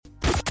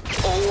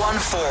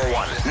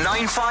0141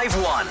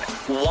 951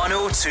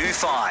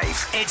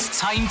 1025. It's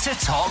time to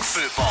talk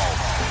football.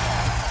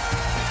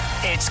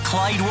 It's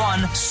Clyde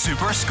One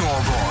Super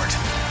Scoreboard.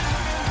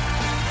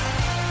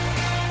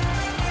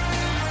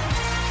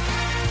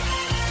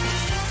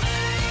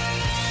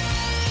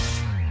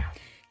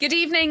 Good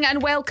evening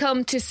and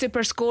welcome to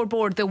Super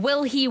Scoreboard. The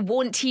will he,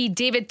 won't he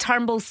David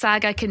Turnbull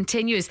saga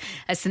continues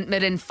as St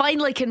Mirren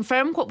finally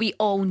confirmed what we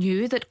all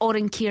knew, that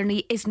Oran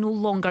Kearney is no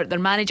longer their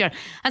manager.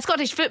 And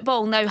Scottish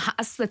football now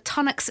has the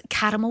Tunnocks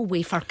Caramel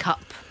Wafer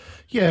Cup.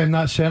 Yeah, and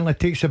that certainly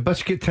takes a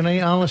biscuit tonight,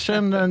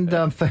 Alison. And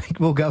I think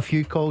we'll get a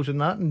few calls on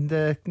that.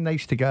 And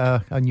nice to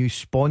get a new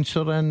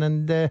sponsor in.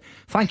 And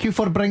thank you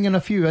for bringing a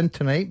few in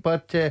tonight.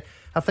 But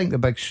I think the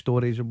big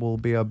stories will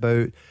be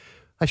about...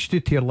 I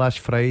stood here last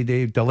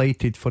Friday,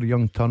 delighted for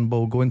young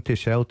Turnbull going to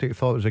Celtic.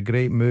 Thought it was a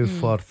great move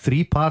for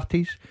three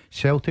parties: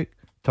 Celtic,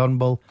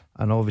 Turnbull,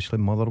 and obviously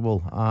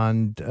Motherwell.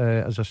 And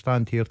as I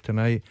stand here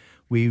tonight,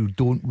 we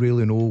don't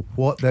really know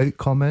what the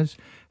outcome is.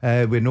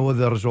 We know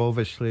there's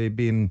obviously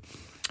been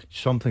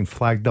something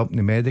flagged up in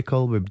the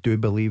medical. We do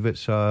believe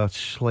it's a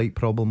slight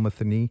problem with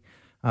the knee.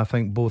 I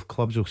think both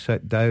clubs will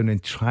sit down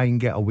and try and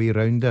get a way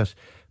around this.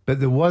 But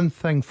the one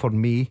thing for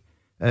me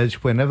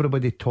is, when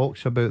everybody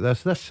talks about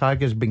this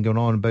saga's been going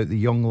on about the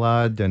young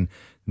lad and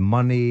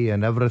money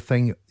and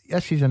everything.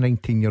 This is a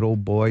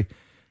 19-year-old boy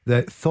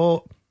that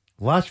thought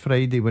last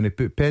Friday, when he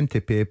put pen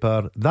to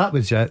paper, that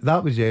was it,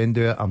 that was the end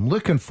of it. I'm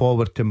looking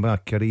forward to my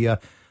career.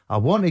 I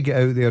want to get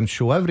out there and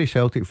show every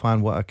Celtic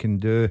fan what I can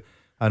do.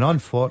 And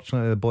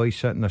unfortunately, the boy's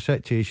sitting in a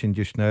situation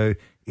just now,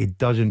 he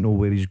doesn't know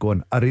where he's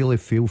going. I really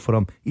feel for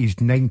him.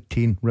 He's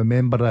 19.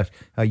 Remember that,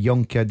 a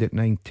young kid at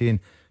 19.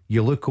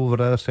 You look over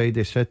the other side of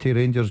the city,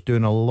 Rangers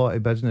doing a lot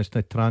of business in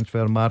the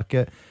transfer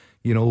market,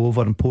 you know,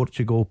 over in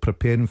Portugal,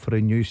 preparing for a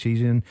new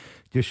season.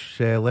 Just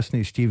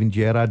listening to Steven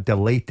Gerrard,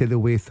 delighted the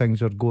way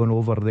things are going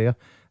over there.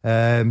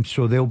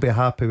 So they'll be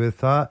happy with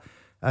that.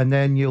 And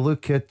then you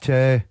look at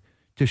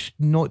just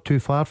not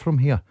too far from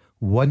here,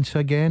 once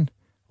again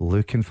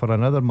looking for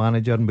another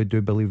manager, and we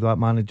do believe that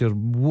manager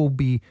will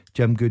be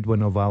Jim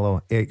Goodwin of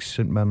Alloa,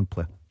 ex-St Mirren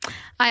player.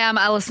 I am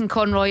Alison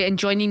Conroy, and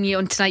joining me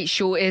on tonight's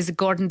show is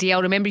Gordon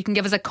Dalziel. Remember, you can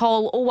give us a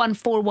call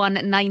 0141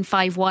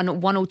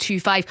 951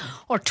 1025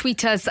 or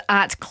tweet us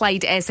at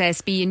Clyde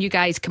SSB. And you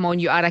guys, come on,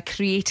 you are a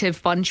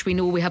creative bunch. We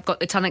know we have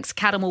got the Tunnocks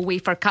Caramel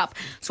Wafer Cup,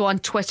 so on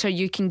Twitter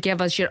you can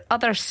give us your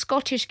other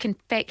Scottish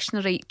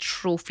confectionery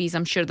trophies.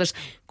 I'm sure there's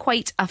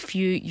quite a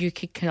few you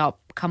could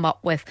come up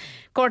with.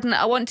 Gordon,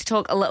 I want to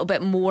talk a little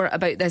bit more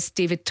about this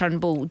David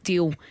Turnbull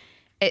deal.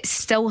 It's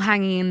still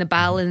hanging in the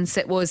balance.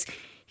 It was...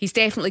 He's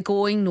definitely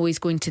going. No, he's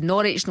going to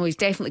Norwich. No, he's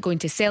definitely going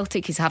to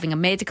Celtic. He's having a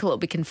medical. It'll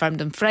be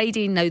confirmed on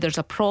Friday. Now there's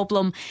a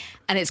problem,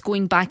 and it's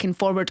going back and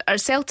forward. Are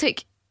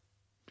Celtic,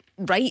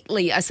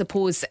 rightly, I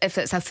suppose, if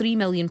it's a £3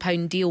 million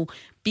deal,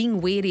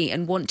 being wary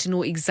and want to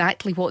know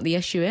exactly what the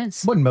issue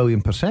is?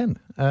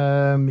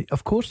 1,000,000%.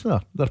 Of course they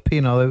are. They're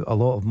paying out a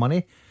lot of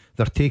money.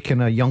 They're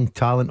taking a young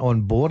talent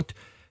on board.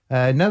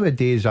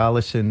 Nowadays,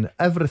 Alison,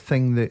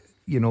 everything that,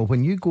 you know,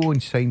 when you go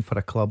and sign for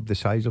a club the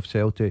size of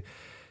Celtic,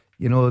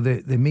 you know,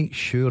 they make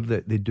sure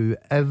that they do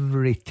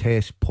every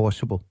test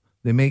possible.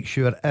 They make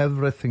sure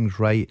everything's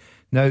right.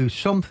 Now,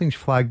 something's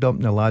flagged up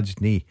in the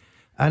lad's knee,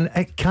 and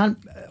it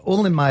can't,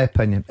 only my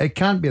opinion, it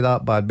can't be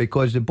that bad,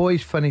 because the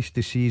boys finished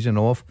the season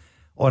off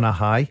on a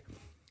high.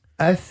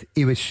 If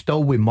he was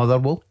still with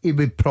Motherwell, he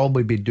would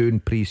probably be doing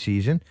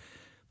pre-season.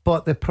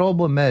 But the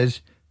problem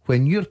is,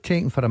 when you're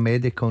taking for a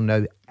medical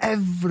now,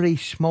 every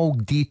small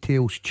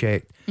detail's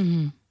checked.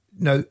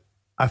 Now,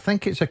 I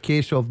think it's a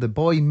case of the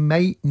boy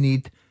might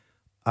need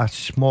a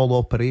small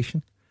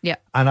operation. Yeah.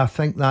 And I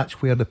think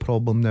that's where the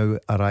problem now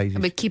arises.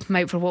 We keep him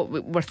out for what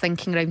we're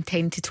thinking, around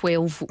 10 to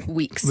 12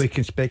 weeks. We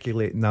can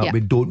speculate on that. Yeah. We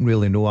don't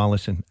really know,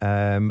 Alison.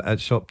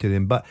 It's up to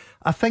them. But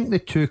I think the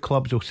two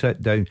clubs will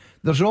sit down.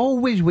 There's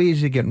always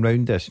ways of getting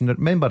around this. And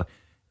remember,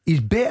 he's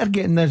better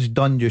getting this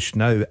done just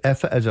now,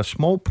 if it is a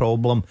small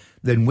problem,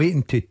 than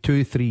waiting to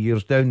 2-3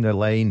 years down the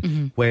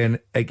line when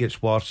it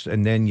gets worse,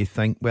 and then you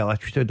think, well, I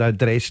should have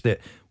addressed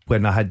it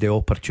when I had the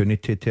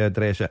opportunity to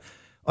address it.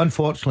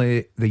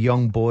 Unfortunately, the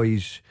young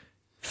boy's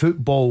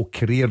football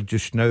career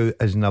just now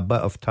is in a bit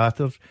of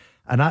tatters,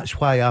 and that's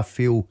why I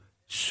feel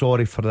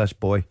sorry for this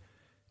boy.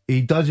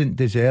 He doesn't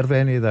deserve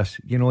any of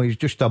this. You know, he's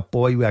just a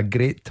boy with a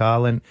great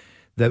talent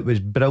that was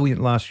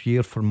brilliant last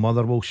year for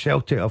Motherwell.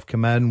 Celtic have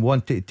come in,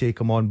 wanted to take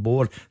him on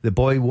board. The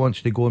boy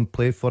wants to go and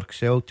play for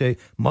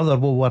Celtic.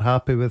 Motherwell were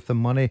happy with the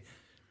money,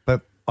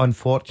 but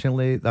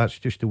unfortunately that's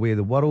just the way of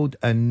the world,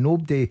 and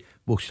nobody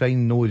will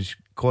sign those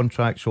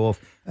contracts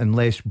off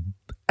unless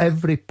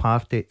every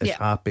party is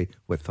happy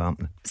with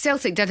happening.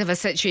 Celtic did have a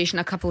situation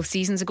a couple of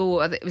seasons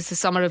ago. It was the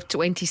summer of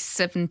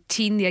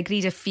 2017. They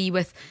agreed a fee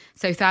with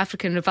South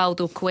African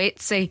Rivaldo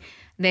Coetzee.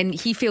 Then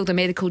he failed a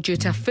medical due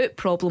to a foot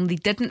problem. They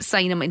didn't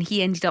sign him and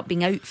he ended up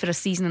being out for a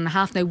season and a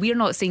half. Now, we're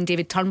not saying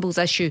David Turnbull's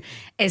issue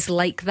is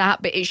like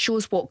that, but it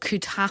shows what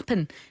could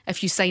happen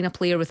if you sign a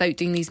player without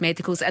doing these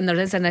medicals and there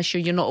is an issue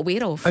you're not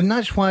aware of. And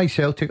that's why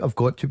Celtic have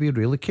got to be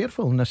really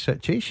careful in this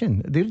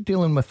situation. They're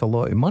dealing with a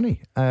lot of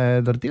money.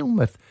 They're dealing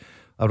with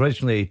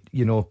originally,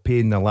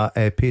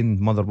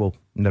 paying Motherwell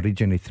in the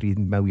region of £3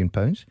 million.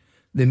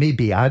 There may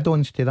be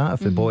add-ons to that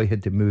if the boy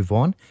had to move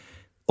on.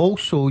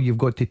 Also, you've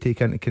got to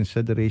take into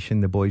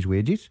consideration the boy's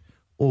wages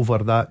over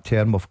that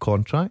term of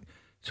contract.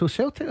 So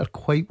Celtic are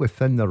quite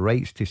within their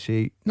rights to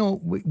say, no,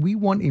 we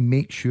want to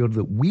make sure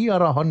that we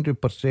are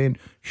 100%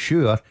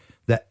 sure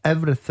that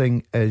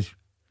everything is,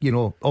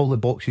 all the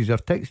boxes are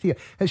ticked here.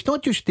 It's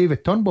not just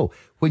David Turnbull.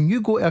 When you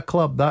go to a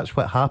club, that's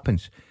what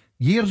happens.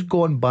 Years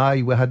gone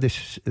by, we had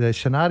the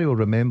scenario,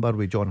 remember,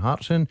 with John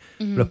Hartson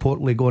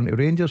reportedly going to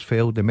Rangers,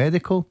 failed the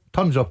medical,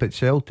 turns up at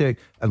Celtic,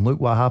 and look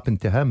what happened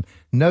to him.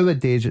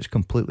 Nowadays it's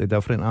completely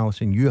different,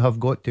 Alison. You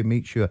have got to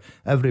make sure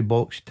every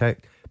box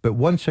ticked. But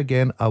once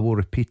again, I will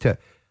repeat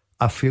it,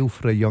 I feel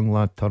for a young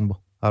lad,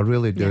 Turnbull. I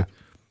really do.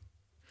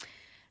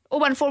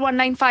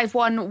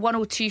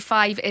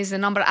 01419511025 is the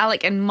number.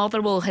 Alec in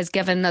Motherwell has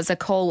given us a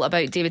call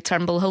about David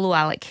Turnbull. Hello,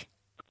 Alec.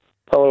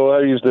 Hello, how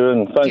are you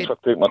doing? Thanks for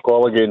taking my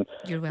call again.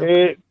 You're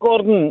welcome.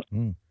 Gordon,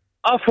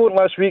 I phoned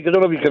last week, I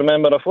don't know if you can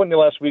remember, I phoned you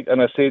last week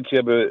and I said to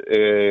you about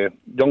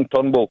young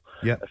Turnbull.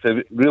 Yeah. If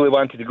he really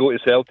wanted to go to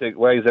Celtic,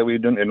 why is he way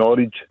down to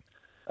Norwich?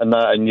 And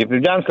that, and you've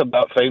answered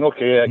that fine,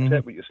 okay, I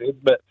accept what you said,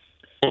 but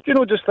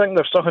just think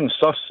there's something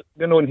sus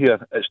going on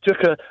here. It's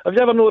have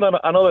you ever known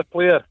another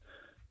player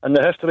in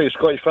the history of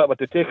Scottish football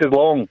to take as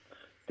long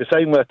to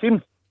sign with a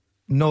team?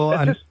 No,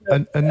 it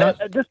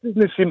just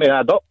doesn't seem to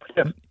add up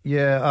here.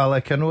 Yeah,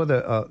 Alec, I know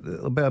that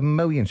there'll be a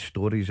million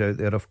stories out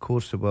there. Of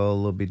course there will.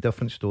 There'll be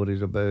different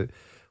stories about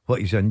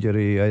what his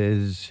injury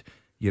is,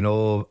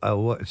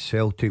 what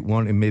Celtic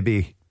want to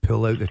maybe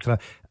pull out the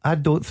track.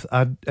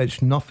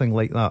 It's nothing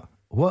like that.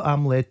 What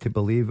I'm led to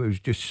believe, it was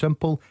just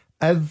simple.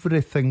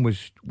 Everything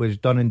was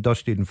done and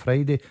dusted on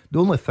Friday. The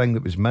only thing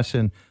that was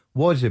missing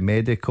was the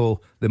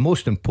medical, the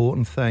most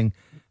important thing.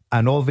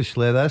 And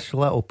obviously this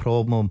little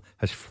problem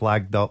has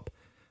flagged up.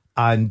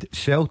 And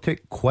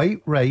Celtic,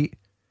 quite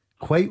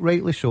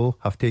rightly so,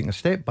 have taken a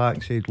step back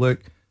and said,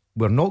 look,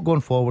 we're not going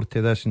forward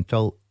to this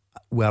until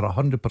we're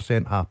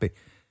 100% happy.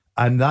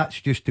 And that's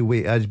just the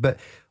way it is. But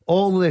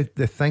all the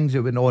things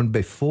that went on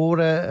before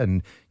it,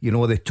 and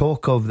the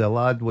talk of the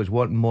lad was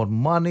wanting more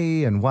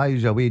money and why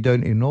he's away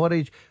down to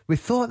Norwich, we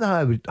thought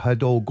that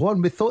had all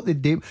gone. We thought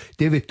that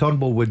David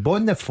Turnbull would be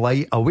on the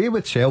flight away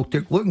with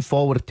Celtic, looking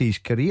forward to his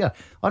career.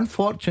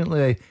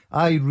 Unfortunately,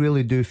 I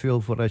really do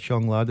feel for this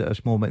young lad at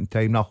this moment in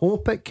time. I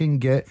hope it can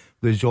get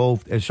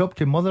resolved. It's up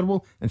to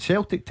Motherwell and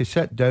Celtic to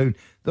sit down.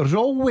 There's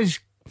always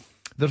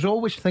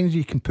things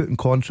you can put in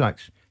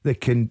contracts that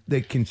can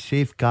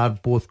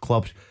safeguard both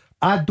clubs.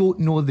 I don't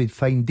know the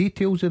fine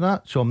details of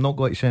that, so I'm not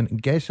going to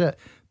second guess it,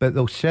 but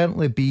there'll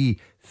certainly be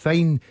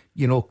fine,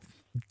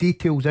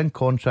 details in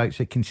contracts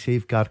that can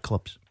safeguard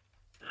clubs.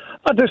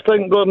 I just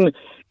think, Gordon,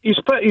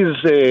 he's put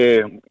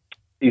himself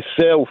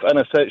in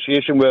a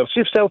situation where,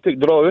 see if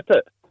Celtic draw out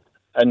it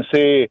and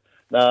say,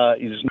 nah,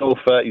 he's no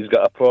fit, he's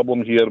got a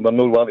problem here, we're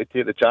not willing to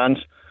take the chance.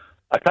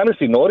 I can't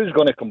see Norwich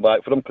going to come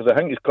back for him because I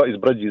think he's cut his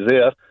bridges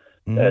there.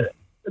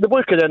 The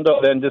boy could end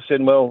up then just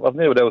saying, well, I've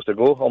nowhere else to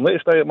go, I'll need to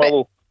stay at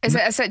Motherwell. Is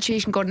it a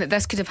situation, Gordon, that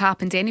this could have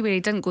happened anyway?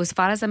 He didn't go as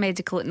far as a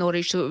medical at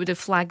Norwich, so it would have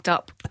flagged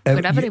up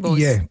wherever he was.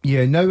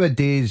 Yeah.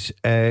 Nowadays,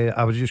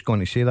 I was just going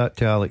to say that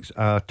to Alex.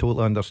 I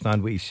totally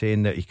understand what he's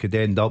saying, that he could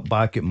end up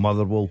back at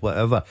Motherwell,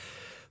 whatever.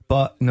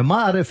 But no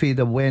matter if he'd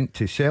have went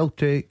to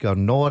Celtic or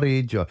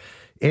Norwich or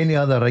any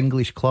other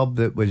English club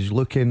that was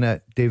looking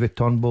at David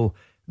Turnbull,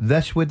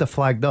 this would have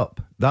flagged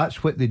up.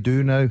 That's what they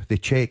do now. They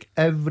check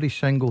every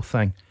single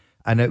thing,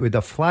 and it would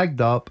have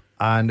flagged up,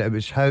 and it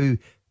was how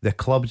the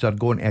clubs are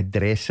going to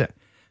address it.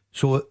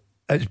 So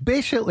it's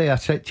basically a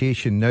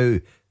situation now.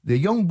 The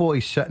young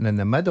boy's sitting in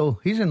the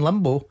middle, he's in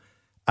limbo,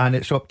 and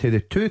it's up to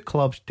the two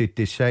clubs to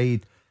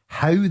decide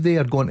how they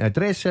are going to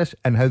address this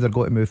and how they're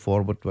going to move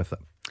forward with it.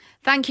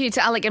 Thank you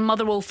to Alec in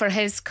Motherwell for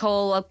his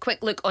call. A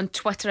quick look on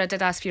Twitter. I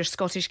did ask for your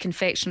Scottish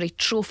confectionery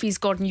trophies.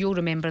 Gordon, you'll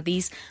remember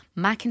these.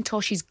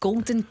 Macintosh's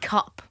Golden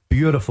Cup.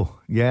 Beautiful.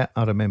 Yeah,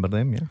 I remember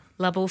them, yeah.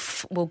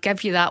 Leboeuf will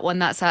give you that one.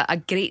 That's a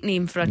great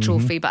name for a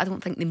trophy, but I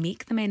don't think they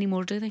make them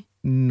anymore, do they?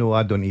 No,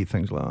 I don't eat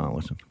things like that,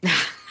 listen.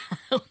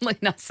 Only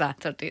on a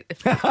Saturday at the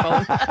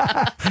football.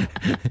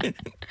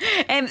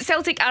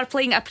 Celtic are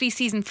playing a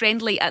pre-season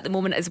friendly at the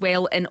moment as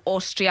well in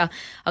Austria.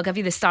 I'll give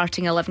you the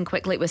starting 11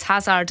 quickly. It was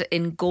Hazard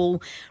in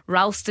goal,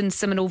 Ralston,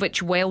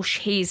 Simonovic, Welsh,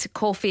 Hayes,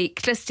 Coffey,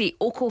 Christie,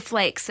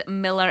 Okoflex,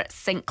 Miller,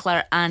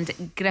 Sinclair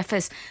and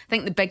Griffiths. I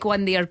think the big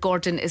one there,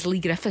 Gordon, is Lee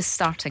Griffiths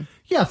starting.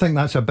 Yeah, I think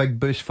that's a big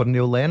boost for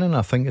Neil Lennon.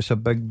 I think it's a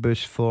big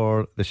boost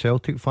for the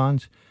Celtic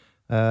fans.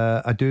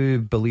 I do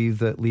believe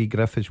that Leigh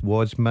Griffiths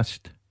was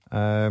missed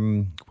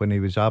when he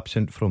was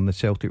absent from the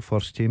Celtic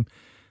first team.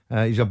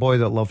 He's a boy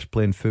that loves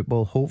playing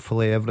football.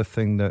 Hopefully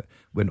everything that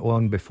went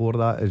on before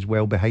that is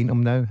well behind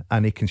him now,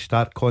 and he can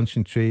start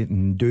concentrating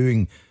and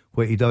doing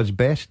what he does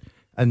best,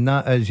 and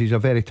that is he's a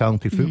very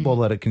talented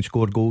footballer that can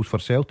score goals for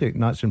Celtic,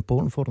 and that's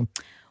important for him.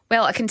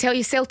 Well, I can tell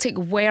you Celtic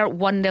were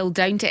 1-0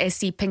 down to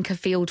SC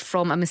Pinkerfield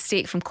from a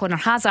mistake from Conor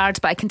Hazard,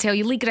 but I can tell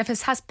you Leigh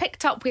Griffiths has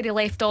picked up where he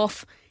left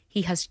off.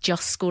 He has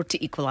just scored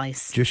to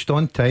equalise. Just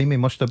on time. He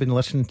must have been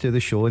listening to the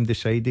show and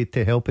decided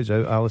to help us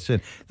out,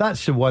 Alison.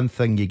 That's the one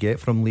thing you get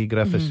from Leigh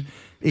Griffiths.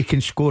 He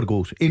can score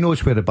goals. He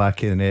knows where the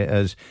back of the net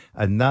is,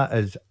 and that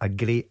is a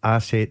great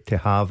asset to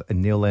have.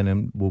 And Neil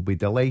Lennon will be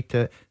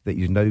delighted that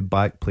he's now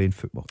back playing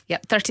football.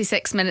 Yep,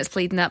 36 minutes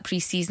played in that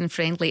pre-season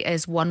friendly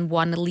is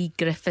 1-1. Leigh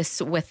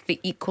Griffiths with the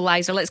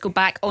equaliser. Let's go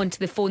back onto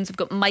the phones. We've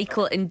got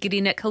Michael in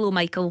Greenock. Hello,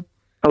 Michael.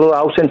 Hello,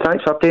 Alison.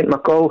 Thanks for taking my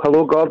call.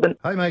 Hello, Gordon.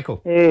 Hi,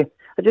 Michael.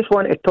 I just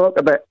want to talk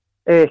about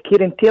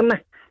Kieran Tierney.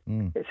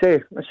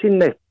 I've seen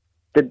the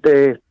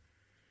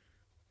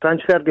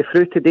transfer go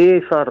through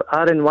today for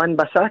Aaron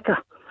Wan-Bissaka,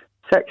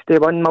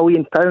 £61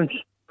 million.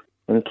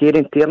 And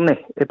Kieran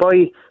Tierney, the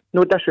boy,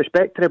 no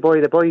disrespect to the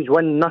boy's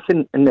won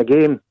nothing in the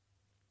game.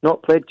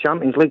 Not played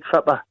Champions League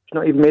football. He's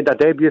not even made a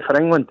debut for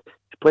England.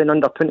 He's playing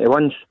under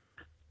 21s.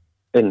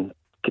 And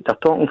they're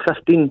talking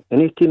 15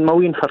 and 18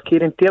 million for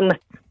Kieran Tierney.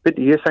 What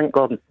do you think,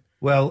 Gordon?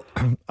 Well,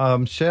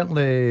 I'm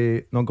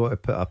certainly not going to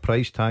put a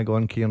price tag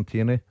on Kieran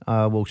Tierney.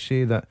 I will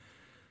say that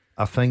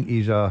I think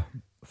he's a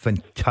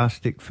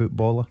fantastic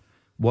footballer,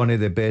 one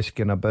of the best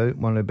going about,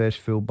 one of the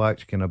best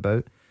fullbacks going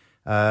about.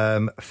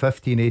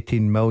 15,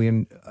 18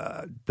 million,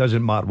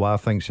 doesn't matter what I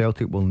think.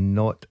 Celtic will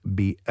not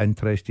be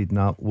interested in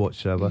that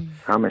whatsoever.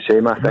 I'm the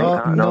same, I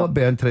think. Not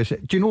be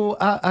interested. Do you know,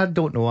 I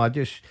don't know.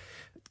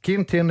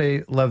 Kieran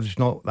Tierney lives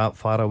not that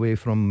far away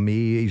from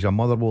me. He's a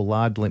Motherwell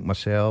lad like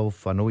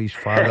myself. I know his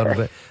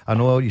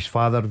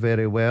father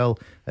very well.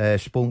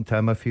 Spoken to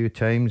him a few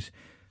times.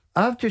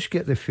 I've just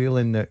got the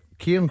feeling that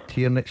Kieran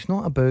Tierney, it's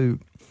not about.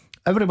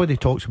 Everybody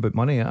talks about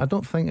money. I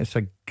don't think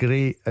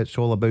it's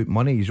all about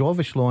money. He's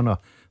obviously on a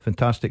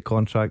fantastic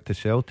contract to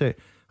Celtic.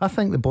 I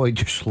think the boy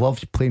just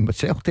loves playing with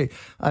Celtic.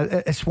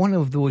 It's one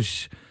of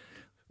those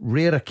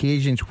rare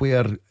occasions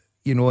where,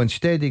 you know,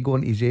 instead of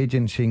going to his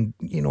agent saying,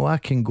 you know, I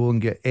can go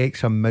and get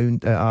X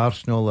amount at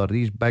Arsenal or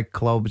these big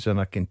clubs and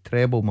I can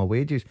treble my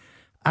wages.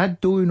 I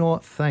do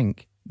not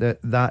think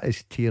that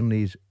is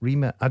Tierney's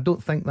remit. I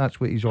don't think that's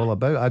what he's all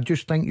about. I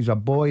just think he's a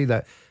boy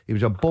he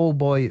was a ball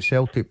boy at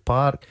Celtic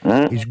Park.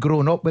 He's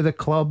grown up with the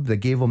club. They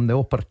gave him the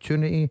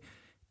opportunity.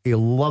 He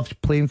loves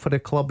playing for the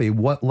club. He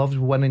loves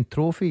winning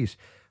trophies.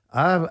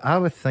 I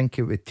would think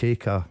it would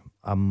take a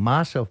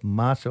massive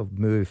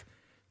move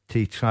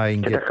to try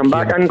and get come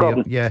back in,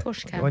 Gordon. Yeah,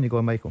 on you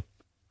go, Michael.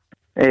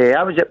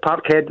 I was at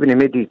Parkhead when he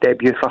made his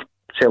debut for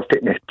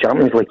Celtic in the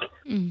Champions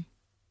League.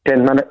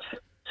 10 minutes,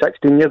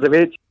 16 years of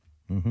age.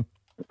 There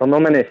are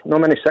no many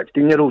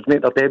 16-year-olds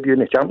make their debut in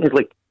the Champions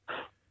League.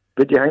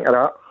 What do you think of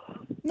that?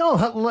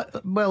 No,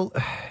 well,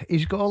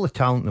 he's got all the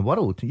talent in the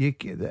world.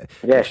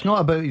 It's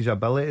not about his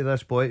ability,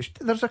 this boy.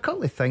 There's a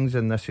couple of things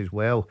in this as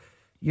well.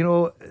 You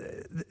know,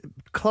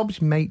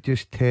 clubs might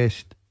just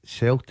test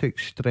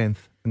Celtic's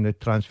strength in the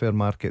transfer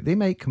market. They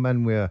might come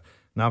in with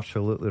an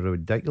absolutely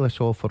ridiculous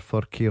offer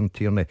for Kieran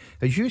Tierney.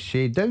 As you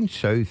say, down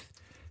south,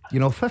 you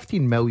know,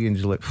 15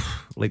 million's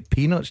like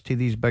peanuts to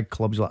these big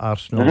clubs like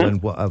Arsenal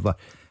and whatever.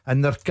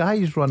 And there's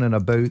guys running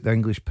about the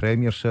English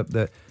Premiership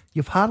that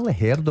you've hardly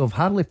heard of,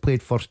 hardly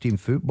played first team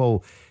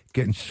football,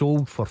 getting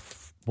sold for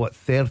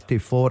 30,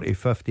 40,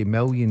 50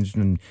 millions.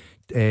 And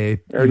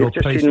you've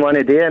just seen one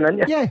a day,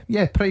 haven't you?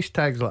 Yeah, price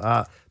tags like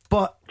that.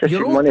 But just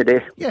seen one a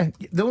day. Yeah,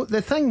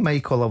 the thing,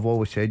 Michael, I've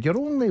always said, you're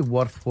only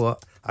worth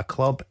what a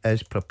club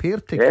is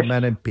prepared to come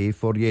in and pay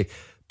for you.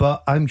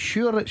 But I'm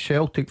sure at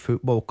Celtic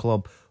Football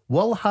Club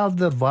will have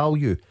the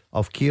value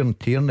of Kieran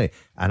Tierney,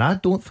 and I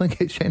don't think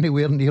it's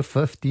anywhere near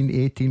 15,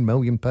 18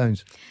 million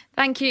pounds.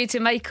 Thank you to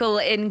Michael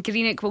in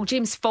Greenock. Well,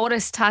 James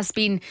Forrest has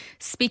been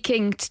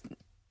speaking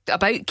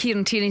about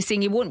Kieran Tierney,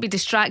 saying he won't be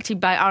distracted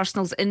by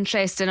Arsenal's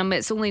interest in him.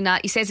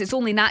 He says it's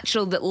only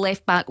natural that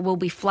left back will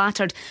be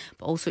flattered,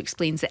 but also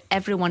explains that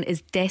everyone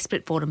is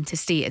desperate for him to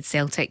stay at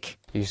Celtic.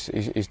 He's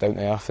down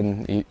to earth,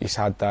 and he's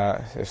had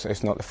that.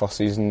 It's not the first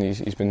season.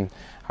 He's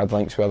had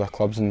links with other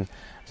clubs, and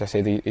as I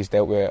said, he's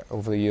dealt with it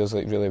over the years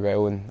really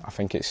well. And I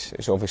think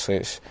it's obviously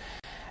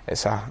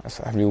it's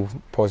a real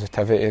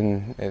positivity,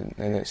 and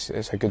it's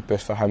a good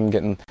boost for him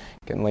getting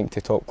linked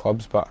to top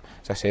clubs. But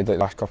as I said, like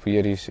the last couple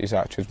of years, his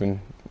attitude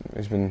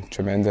has been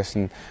tremendous,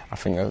 and I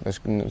think there's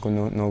not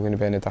going to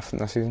be any different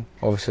this season.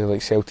 Obviously,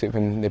 like Celtic,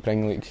 when they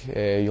bring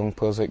young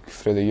players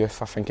through the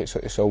youth, I think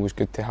it's always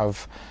good to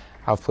have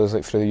players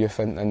through the youth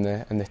in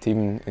the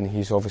team, and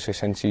he's obviously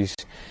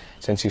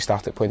since he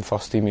started playing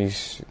first team,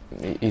 he's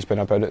been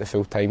about it the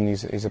full time.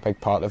 He's a big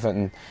part of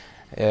it,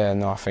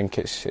 and I think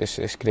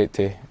it's great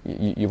to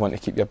you want to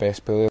keep your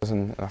best players,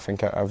 and I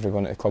think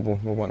everyone at the club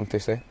will want them to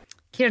stay.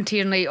 Kieran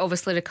Tierney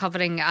obviously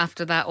recovering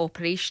after that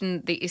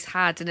operation that he's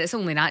had, and it's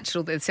only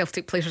natural that the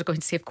Celtic players are going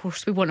to say, of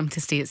course we want him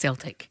to stay at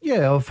Celtic.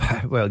 Yeah,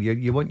 well,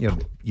 you want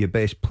your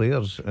best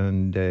players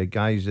and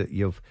guys that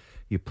you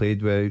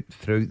played with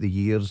throughout the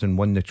years and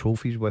won the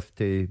trophies with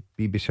to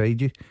be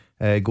beside you,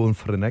 going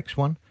for the next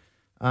one.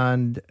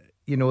 And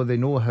you know, they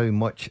know how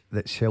much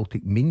that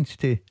Celtic means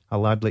to a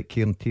lad like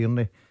Kieran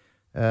Tierney.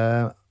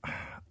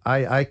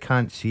 I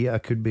can't see it. I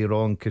could be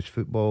wrong, because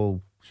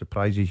football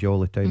surprises you all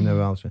the time now,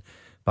 Alison.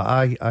 But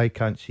I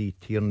can't see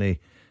Tierney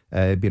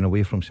being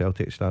away from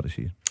Celtic at the start of the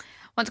season.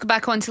 Want to go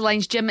back onto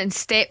lines? Jim in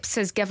Steps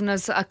has given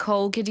us a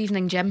call. Good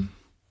evening, Jim.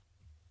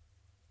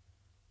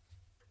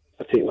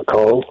 I take my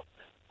call.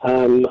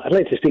 I'd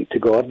like to speak to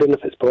Gordon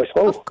if it's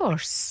possible. Of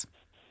course.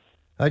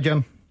 Hi,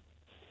 Jim.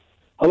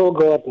 Hello,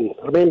 Gordon.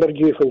 I remember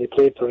you when you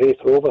played for Raith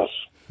Rovers.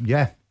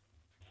 Yeah.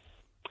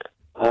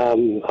 I've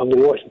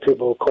been watching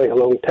football quite a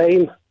long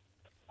time.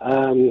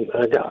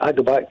 I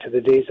go back to the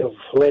days of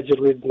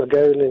Ledgerwood,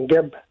 McGowan and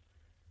Gibb.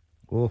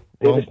 Oh,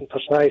 Davison,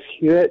 Forsyth,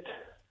 Hewitt.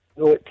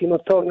 Know what team I'm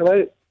talking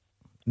about?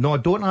 No, I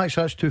don't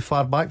actually. That's too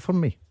far back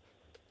from me.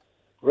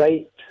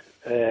 Wright,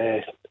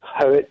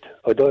 Howitt,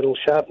 O'Donnell,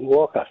 Sharp and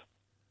Walker.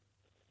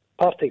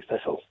 Partick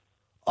Thistle.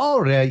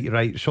 Oh,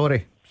 right.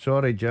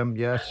 Sorry, Jim.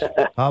 Yes,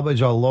 that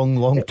was a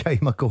long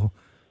time ago.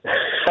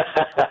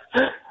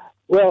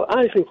 Well,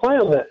 actually, why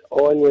I'm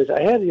on was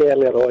I heard you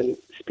earlier on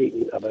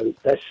speaking about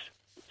this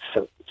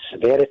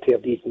severity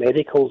of these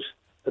medicals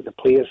that the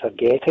players are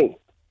getting.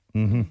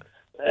 Mm-hmm.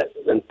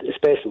 And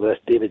especially with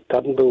David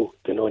Turnbull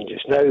going on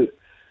just now.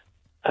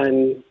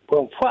 And,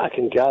 well, what I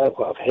can gather,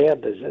 what I've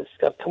heard, is it's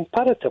a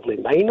comparatively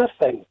minor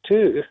thing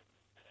too.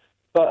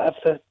 But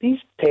if these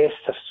tests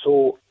are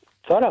so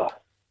thorough,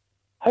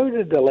 how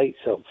did the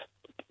likes of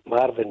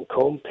Marvin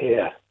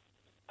Compere,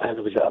 and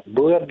was it a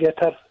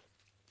Boergitter,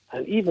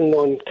 and even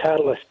on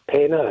Carlos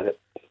Pena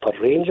for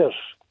Rangers,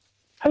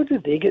 how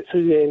did they get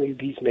through any of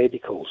these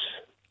medicals?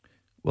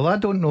 Well, I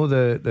don't know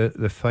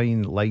the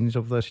fine lines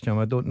of this, Jim.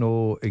 I don't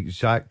know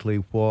exactly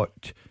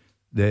what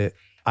the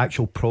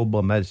actual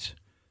problem is.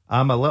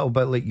 I'm a little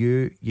bit like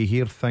you. You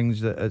hear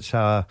things that it's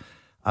a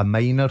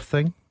minor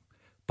thing,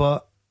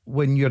 but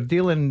when you're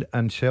dealing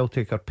and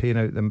Celtic are paying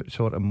out the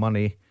sort of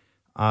money,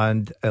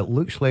 and it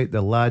looks like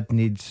the lad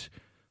needs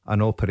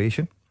an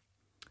operation,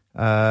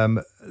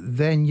 then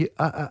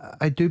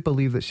I do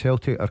believe that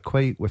Celtic are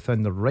quite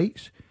within their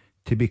rights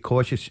to be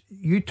cautious.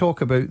 You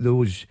talk about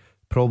those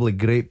probably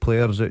great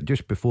players that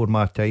just before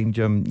my time,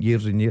 Jim,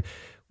 years and years,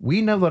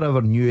 we never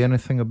ever knew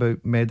anything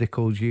about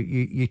medicals.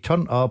 You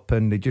turned up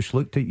and they just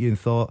looked at you and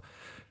thought,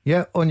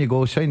 yeah, on you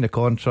go, sign the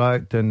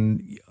contract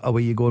and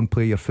away you go and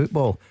play your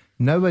football.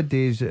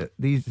 Nowadays,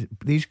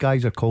 these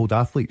guys are called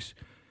athletes.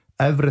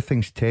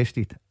 Everything's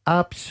tested,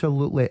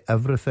 absolutely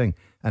everything.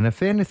 And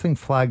if anything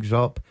flags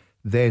up,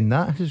 then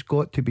that has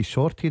got to be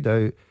sorted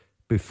out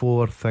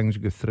before things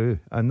go through.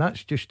 And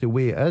that's just the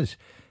way it is.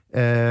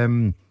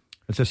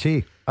 As I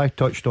say, I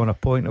touched on a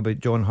point about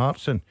John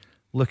Hartson.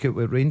 Look at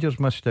what Rangers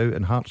missed out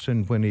in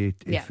Hartson when he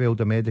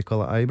failed a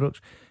medical at Ibrox,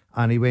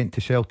 and he went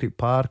to Celtic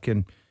Park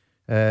and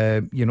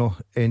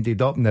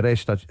ended up, and the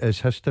rest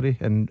is history,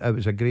 and it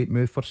was a great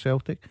move for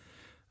Celtic.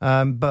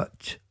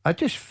 But I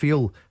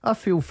feel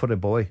for the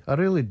boy. I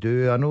really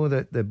do. I know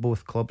that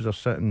both clubs are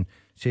sitting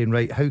saying,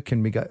 right, how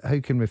can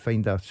we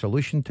find a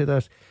solution to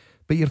this?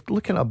 But you're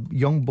looking at a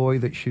young boy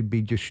that should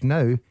be just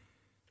now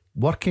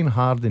working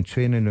hard and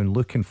training and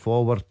looking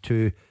forward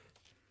to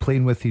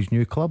playing with his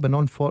new club, and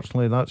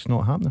unfortunately that's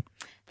not happening.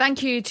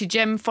 Thank you to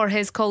Jim for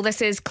his call.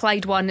 This is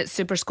Clyde One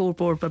Super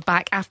Scoreboard. We're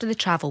back after the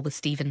travel with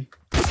Stephen.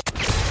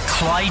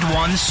 Clyde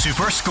One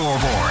Super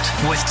Scoreboard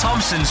with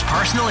Thompson's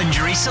personal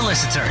injury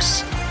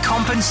solicitors.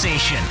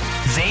 Compensation.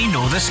 They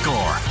know the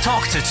score.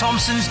 Talk to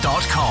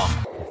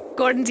Thompsons.com.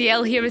 Gordon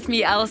DL here with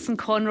me, Alison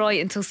Conroy,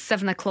 until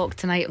 7 o'clock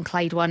tonight on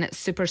Clyde One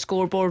Super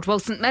Scoreboard. Well,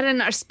 St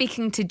Mirren are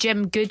speaking to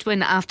Jim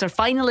Goodwin after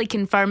finally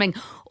confirming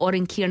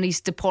Oran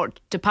Kearney's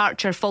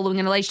departure following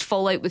an alleged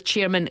fallout with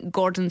chairman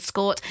Gordon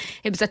Scott.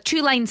 It was a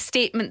 2-line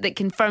statement that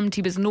confirmed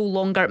he was no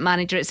longer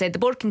manager. It said the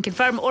board can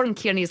confirm Oran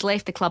Kearney has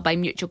left the club by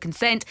mutual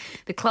consent.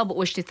 The club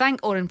wish to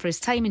thank Oran for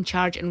his time in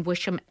charge and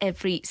wish him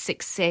every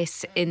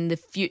success in the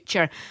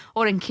future.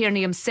 Oran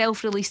Kearney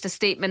himself released a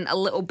statement, a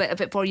little bit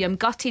of it for you. I'm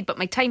gutted, but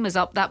my time was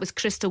up. That was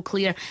crystal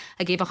clear.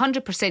 I gave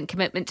 100%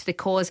 commitment to the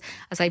cause,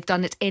 as I've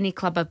done at any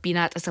club I've been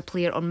at as a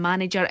player or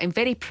manager. I'm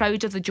very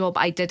proud of the job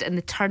I did and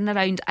the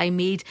turnaround I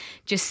made.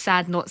 Just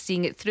sad not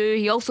seeing it through.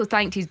 He also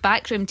thanked his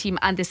backroom team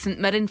and the St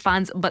Mirren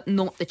fans, but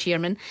not the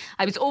chairman.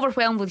 I was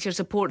overwhelmed with your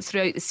support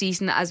throughout the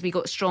season. As we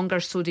got stronger,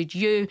 so did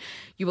you.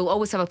 You will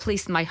always have a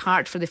place in my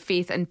heart for the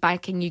faith and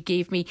backing you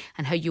gave me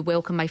and how you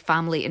welcome my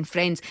family and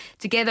friends.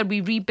 Together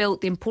we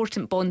rebuilt the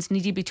important bonds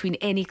needed between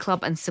any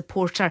club and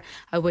supporter.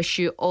 I wish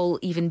you all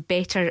even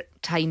better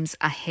times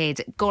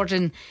ahead.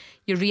 Gordon,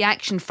 your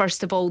reaction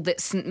first of all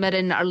that St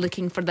Mirren are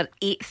looking for their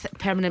 8th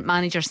permanent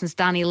manager since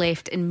Danny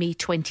left in May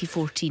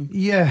 2014.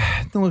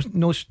 Yeah,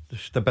 no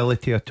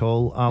stability at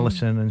all,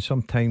 Alison, and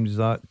sometimes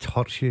that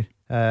hurts you.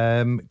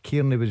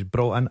 Kearney was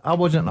brought in. I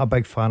wasn't a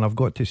big fan, I've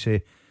got to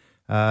say.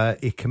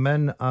 He came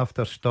in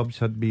after Stubbs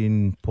had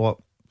been 4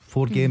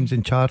 games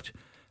in charge.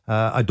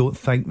 I don't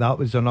think that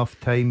was enough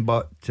time,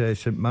 but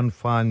St Mirren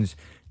fans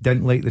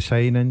didn't like the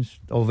signings.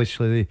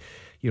 Obviously,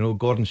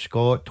 Gordon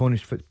Scott, Tony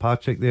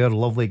Fitzpatrick there,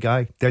 lovely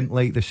guy, didn't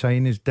like the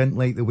signings, didn't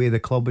like the way the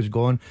club was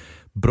going.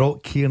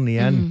 Brought Kearney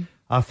in.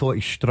 I thought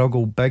he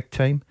struggled big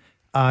time.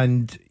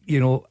 And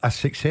a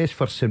success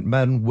for St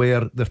Mirren,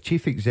 where their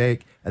chief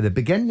exec at the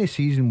beginning of the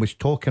season was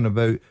talking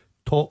about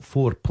top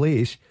 4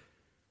 place,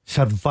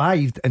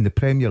 survived in the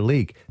Premier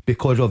League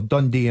because of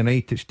Dundee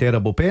United's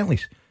terrible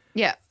penalties.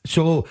 Yeah.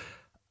 So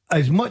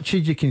as much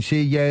as you can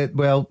say, yeah,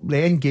 well, the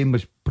end game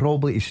was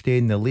probably to stay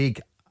in the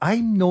league,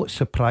 I'm not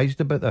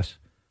surprised about this.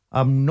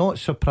 I'm not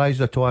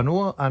surprised at all.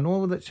 I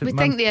know that St. We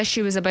think the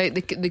issue is about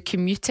the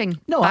commuting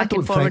No, back I don't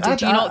and forward. think,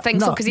 Do you not think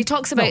so? no, Because he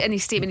talks about no. in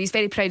his statement, he's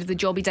very proud of the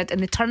job he did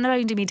and the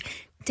turnaround he made.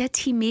 Did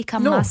he make a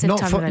massive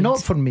turnaround?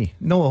 Not for me.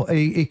 No,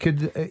 he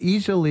could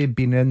easily have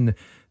been in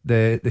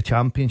the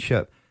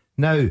championship.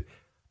 Now,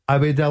 I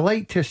would have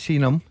liked to have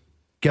seen him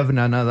given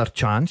another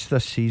chance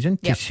this season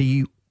to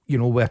see,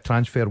 where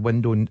transfer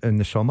window in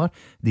the summer,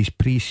 these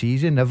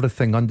pre-season,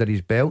 everything under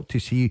his belt, to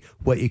see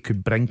what he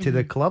could bring to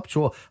the club.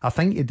 So I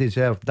think he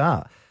deserved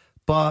that.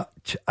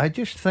 But I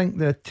just think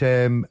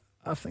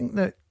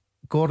that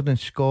Gordon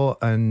Scott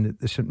and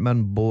the St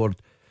Mirren board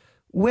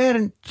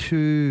weren't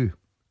too,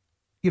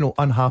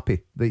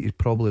 unhappy that he's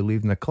probably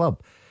leaving the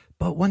club.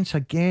 But once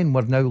again,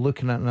 we're now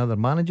looking at another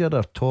manager.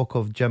 There's talk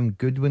of Jim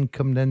Goodwin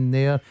coming in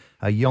there,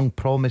 a young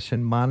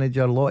promising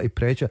manager, a lot of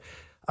pressure.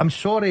 I'm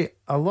sorry,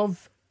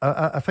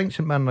 I think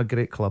St Mirren are a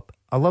great club.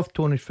 I love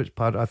Tony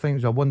Fitzpatrick. I think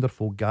he's a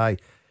wonderful guy.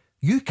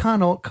 You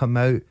cannot come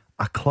out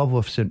a club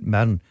of St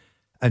Mirren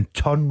and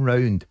turn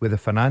round with the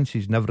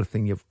finances and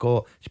everything you've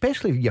got,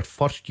 especially your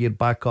first year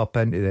back up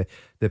into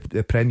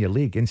the Premier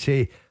League, and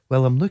say,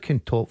 well, I'm looking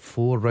top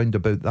 4 round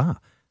about that.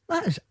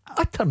 That is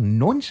utter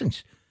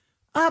nonsense.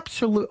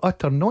 Absolute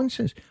utter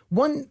nonsense.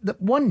 One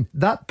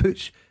that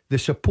puts the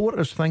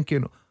supporters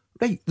thinking,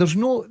 right,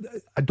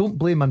 I don't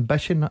blame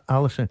ambition,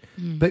 Alison,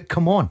 but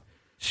come on,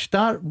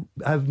 start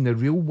having the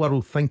real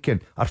world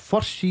thinking. Our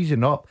first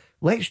season up,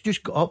 let's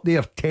just go up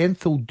there.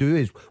 10th will do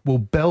is we'll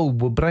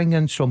build, we'll bring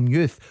in some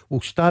youth,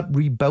 we'll start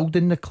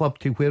rebuilding the club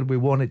to where we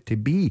want it to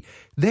be.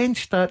 Then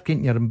start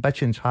getting your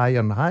ambitions higher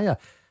and higher.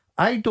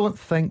 I don't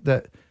think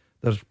that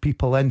there's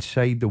people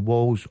inside the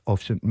walls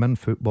of St Mirren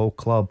Football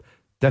Club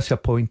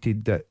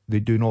disappointed that they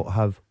do not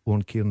have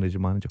Oran Kearney as a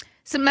manager.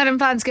 St Mirren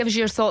fans, give us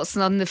your thoughts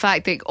on the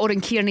fact that Oran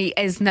Kearney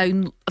is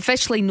now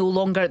officially no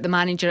longer the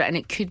manager, and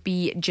it could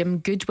be Jim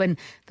Goodwin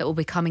that will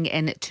be coming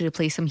in to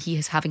replace him. He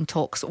is having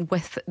talks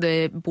with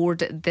the board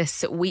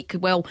this week.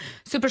 Well,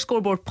 Super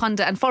Scoreboard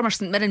pundit and former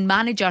St Mirren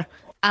manager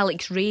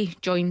Alex Rae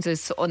joins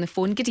us on the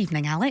phone. Good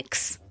evening,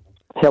 Alex.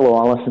 Hello,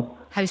 Alison.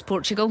 How's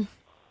Portugal?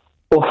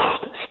 Oh,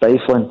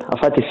 stifling. I've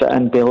had to sit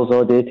indoors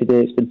all day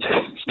today. It's been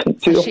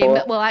too Shame hot.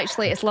 that, well,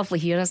 actually, it's lovely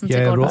here, isn't Yeah,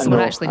 it, Gordon? So we're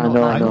I actually know,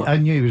 not I that. know. I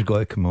knew he was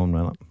going to come on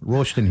with it.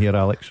 Roasting here,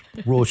 Alex.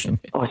 Roasting.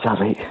 Oh, is that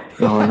right?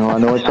 No, I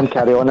know. Some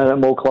carry on at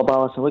Mo Club,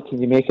 Alison. What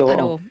can you make of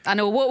it? I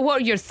know. What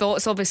are your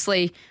thoughts?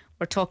 Obviously,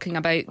 we're talking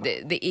about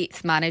the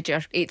eighth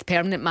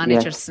permanent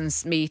manager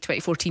since May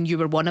 2014. You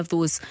were one of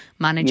those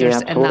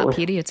managers in that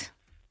period.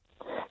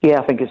 Yeah,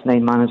 I think it's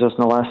 9 managers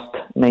in the last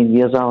 9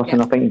 years, Alison.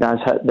 Yeah. I think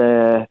Dad's hit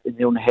the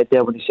nail on the head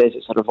there when he says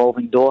it's a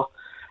revolving door.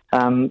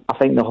 I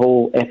think the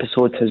whole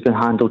episode has been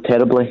handled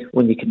terribly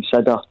when you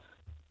consider,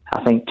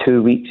 I think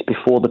 2 weeks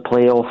before the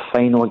playoff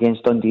final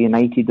against Dundee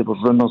United, there were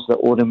rumours that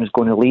Oran was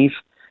going to leave.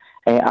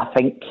 I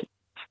think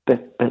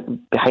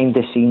behind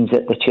the scenes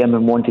that the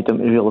chairman wanted him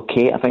to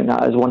relocate. I think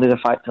that is one of the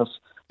factors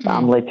that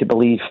I'm led to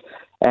believe.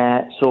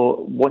 But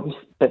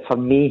for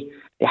me,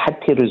 they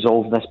had to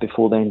resolve this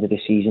before the end of the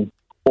season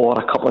or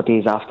a couple of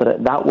days after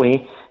it. That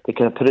way, they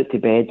could have put it to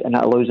bed and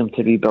it allows them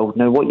to rebuild.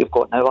 Now, what you've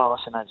got now,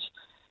 Alison, is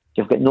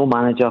you've got no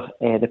manager.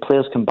 The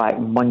players come back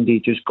Monday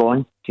just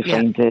gone to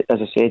find it. As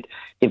I said,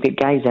 you've got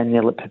guys in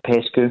there like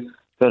Popescu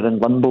who are in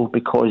limbo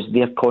because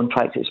their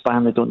contracts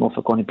expire. They don't know if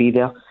they're going to be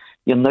there.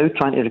 You're now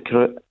trying to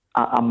recruit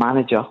a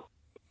manager.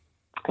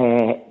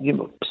 Say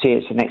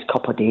it's the next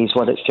couple of days,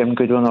 whether it's Jim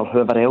Goodwin or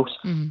whoever else.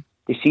 Mm-hmm.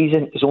 The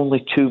season is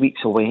only 2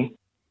 weeks away.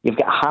 You've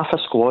got half a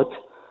squad,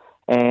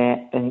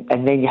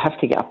 and then you have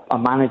to get a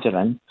manager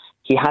in.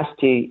 He has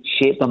to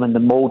shape them in the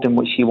mould in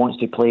which he wants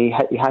to play.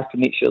 He has to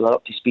make sure they're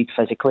up to speed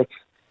physically.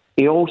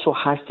 He also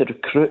has to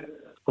recruit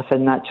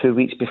within that 2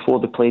 weeks before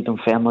they played in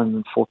Fairland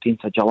on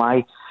 14th of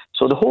July.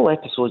 So the whole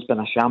episode's been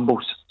a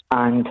shambles.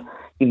 And,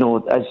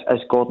 as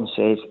Gordon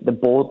says, the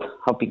board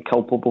have been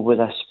culpable with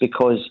this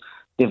because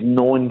they've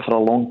known for a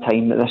long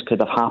time that this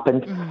could have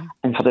happened. Mm-hmm.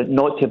 And for it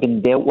not to have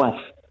been dealt with,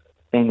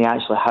 then they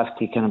actually have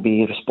to kind of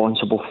be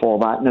responsible for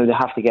that. Now they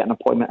have to get an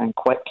appointment in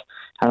quick.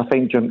 And I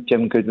think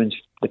Jim Goodwin's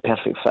the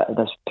perfect fit at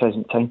this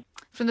present time.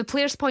 From the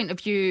players' point of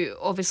view,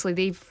 obviously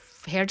they've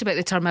heard about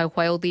the turmoil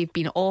while they've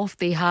been off.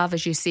 They have,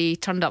 as you say,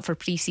 turned up for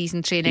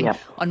pre-season training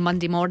on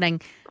Monday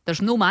morning.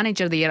 There's no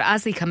manager there.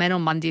 As they come in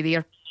on Monday,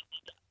 they're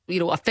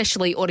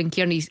officially Oran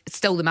Kearney's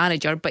still the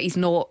manager, but he's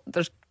not.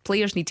 There's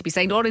players need to be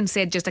signed. Oran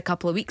said just a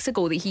couple of weeks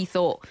ago that he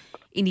thought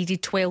he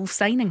needed 12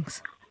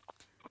 signings.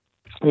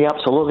 Yeah,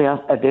 absolutely.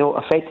 They'll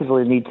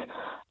effectively need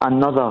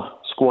another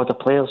squad of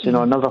players,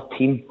 another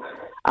team.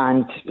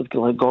 And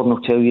Gordon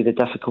will tell you the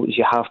difficulties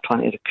you have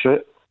trying to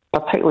recruit,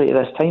 particularly at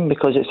this time,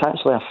 because it's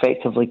actually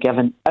effectively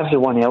given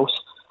everyone else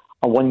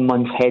a 1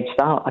 month head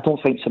start. I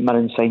don't think St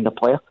Mirren signed a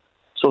player.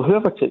 So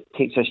whoever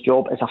takes this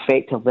job is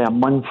effectively a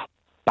month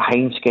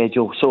behind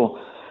schedule. So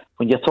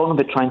when you're talking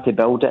about trying to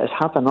build it, it's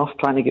hard enough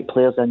trying to get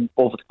players in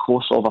over the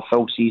course of a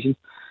full season.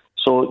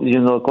 So,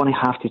 they're going to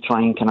have to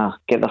try and kind of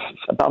get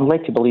but I'm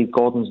led to believe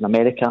Gordon's in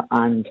America,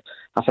 and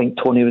I think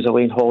Tony was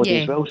away on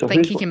holiday as well. So I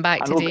think he came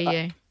back today,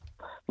 yeah.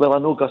 Well, I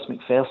know Gus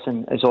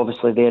McPherson is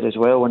obviously there as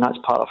well, and that's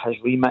part of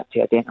his remit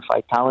to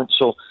identify talent.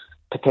 So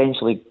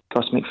potentially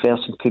Gus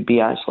McPherson could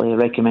be actually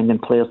recommending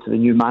players to the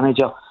new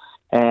manager.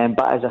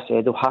 But as I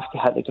said, they'll have to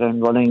hit the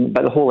ground running.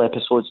 But the whole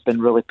episode's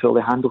been really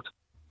poorly handled.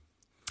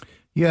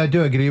 Yeah, I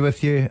do agree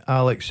with you,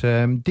 Alex.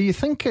 Do you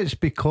think it's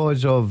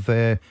because of...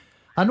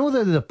 I know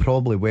that they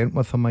probably went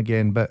with him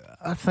again, but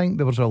I think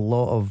there was a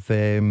lot of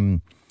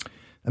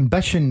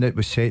ambition that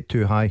was set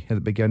too high at the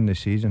beginning of the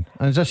season.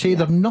 And as I say,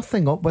 they're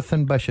nothing up with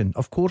ambition.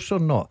 Of course they're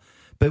not.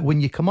 But when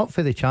you come up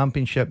for the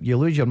championship, you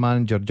lose your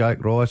manager,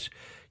 Jack Ross.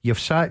 You've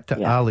sacked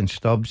Alan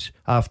Stubbs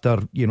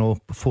after,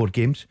 4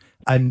 games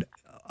and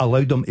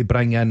allowed them to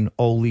bring in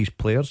all these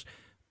players.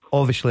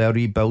 Obviously a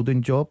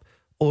rebuilding job.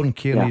 Oran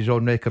Kearney's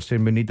on record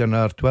saying we need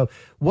another 12.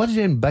 Was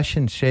the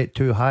ambition set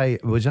too high?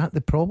 Was that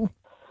the problem?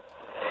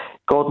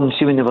 Gordon,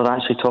 see, when they were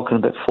actually talking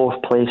about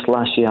 4th place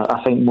last year,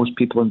 I think most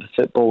people in the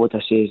football would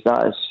have said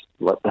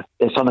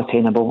it's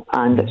unattainable,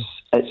 and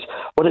it's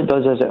what it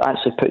does is it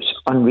actually puts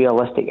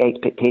unrealistic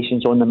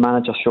expectations on the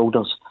manager's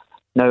shoulders.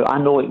 Now, I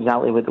know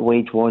exactly what the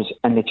wage was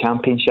in the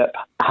championship,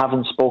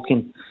 having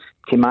spoken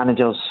to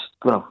managers,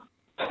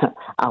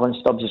 Alan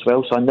Stubbs as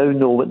well, so I now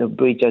know what the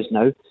wage is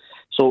now.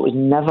 So it was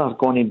never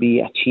going to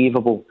be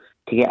achievable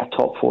to get a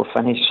top 4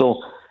 finish.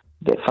 So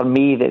for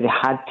me, that they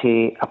had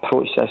to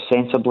approach this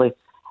sensibly.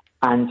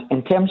 And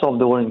in terms of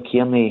the Oran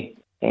Kearney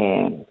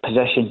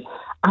position,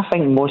 I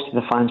think most of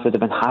the fans would have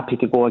been happy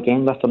to go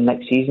again with them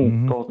next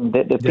season, Gordon.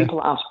 The people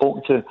that I've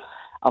spoken to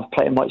have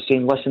pretty much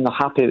saying, listen, they're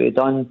happy with it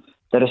done.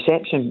 The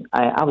reception,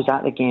 I was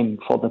at the game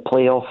for the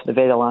playoff, the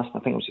very last, I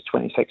think it was the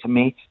 26th of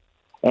May.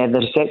 The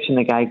reception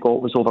the guy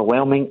got was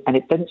overwhelming, and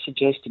it didn't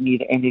suggest to me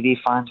that any of these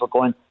fans were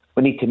going,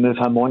 we need to move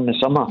him on in the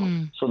summer.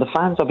 So the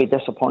fans will be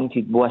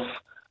disappointed with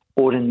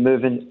Oran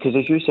moving, because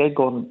as you said,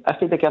 Gordon,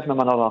 if they'd have given him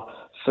another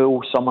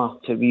full summer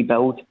to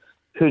rebuild,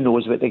 who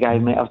knows what the guy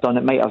might have done.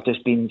 It might have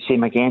just been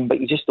same again,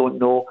 but you just don't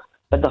know.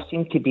 But there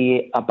seemed to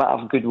be a bit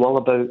of goodwill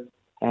about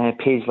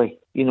Paisley.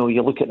 You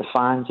look at the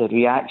fans, the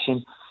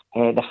reaction,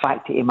 the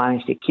fact that he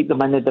managed to keep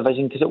them in the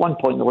division, because at one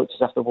point it looked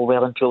as if they were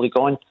well and truly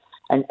gone.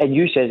 And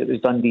you said it was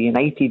Dundee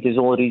United is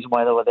the only reason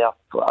why they were there.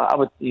 I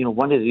would,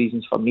 one of the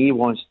reasons for me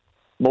was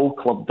Mole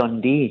Club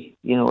Dundee.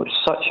 It's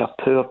such a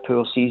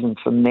poor season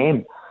from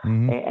them.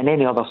 And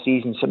any other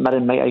season, St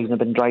Mirren might even have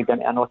been dragged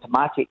into an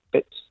automatic,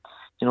 but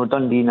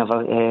Dundee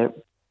never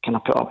kind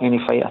of put up any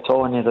fight at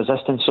all, any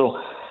resistance. So,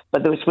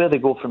 but it's where they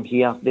go from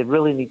here. They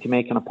really need to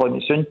make an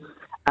appointment soon.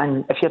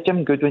 And if you're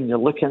Jim Goodwin, you're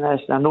looking at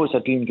this. I know it's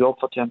a dream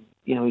job for Jim.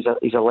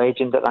 He's a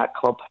legend at that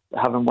club,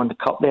 having won the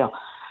cup there.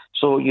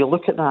 So you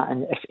look at that,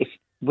 and if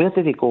where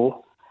do they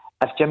go?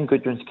 If Jim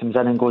Goodwin comes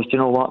in and goes, do you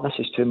know what, this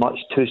is too much,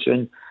 too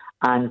soon.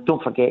 And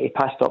don't forget, he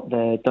passed up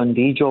the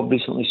Dundee job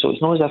recently, so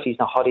it's not as if he's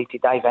in a hurry to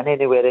dive in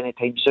anywhere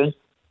anytime soon.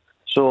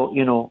 So,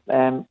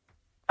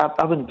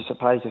 I wouldn't be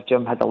surprised if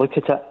Jim had a look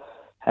at it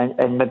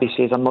and maybe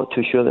says, I'm not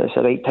too sure that it's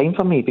the right time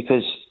for me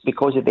because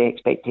of the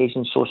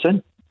expectations so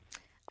soon.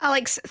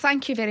 Alex,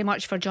 thank you very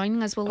much for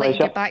joining us. We'll Pleasure. let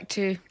you get back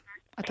to,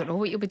 I don't know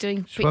what you'll be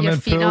doing. Put Swimming your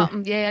feet pool. up,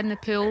 in the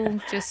pool,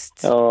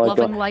 just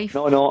loving life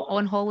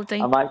on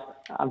holiday.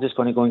 I'm just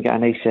going to go and get a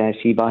nice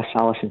sea bath,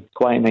 Alison.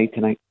 Quiet night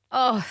tonight.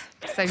 Oh,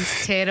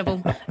 sounds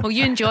terrible. Well,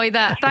 you enjoy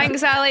that.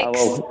 Thanks, Alex.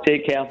 I will.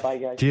 Take care. Bye,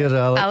 guys. Cheers,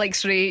 Alex.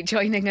 Alex Ray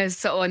joining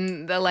us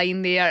on the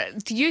line there.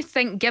 Do you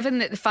think, given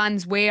that the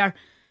fans were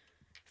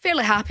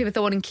fairly happy with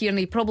Oran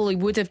Kearney, probably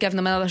would have given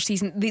them another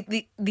season,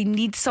 they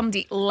need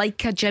somebody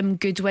like a Jim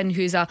Goodwin,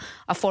 who's a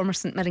former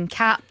St Mirren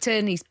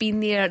captain, he's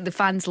been there, the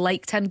fans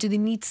liked him. Do they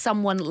need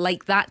someone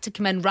like that to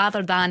come in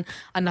rather than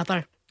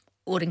another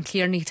Oran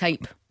Kearney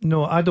type?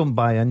 No, I don't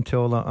buy into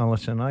all that,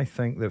 Alison. I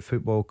think that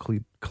football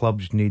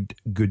clubs need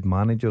good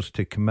managers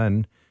to come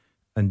in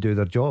and do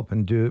their job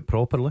and do it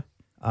properly.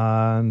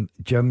 And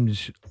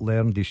Jim's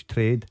learned his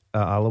trade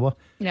at Alloa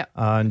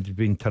and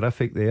been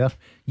terrific there.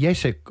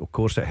 Yes, of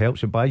course it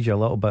helps, it buys you a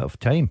little bit of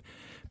time.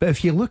 But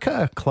if you look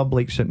at a club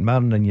like St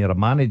Mirren and you're a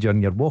manager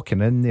and you're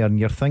walking in there and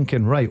you're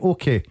thinking, right,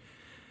 okay,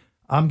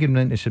 I'm getting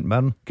into St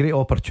Mirren, great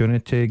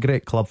opportunity,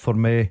 great club for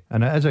me,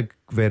 and it is a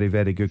very,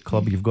 very good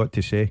club, you've got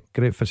to say,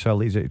 great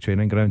facilities at the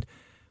training ground.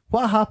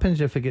 What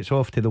happens if it gets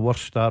off to the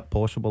worst start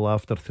possible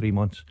after 3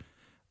 months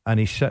and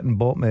he's sitting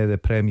bottom of the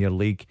Premier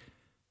League?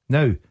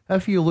 Now,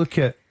 if you look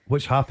at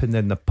what's happened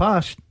in the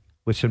past,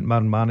 with St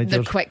Mirren managers.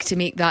 They're quick to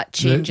make that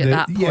change at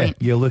that point.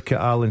 Yeah, you look at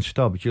Alan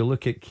Stubbs, you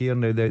look at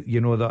Kearney. That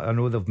I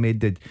know they've made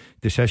the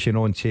decision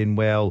on saying,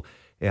 well,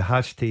 it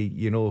has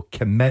to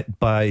commit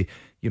by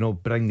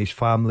bring his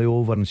family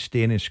over and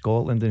staying in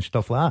Scotland and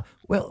stuff like that.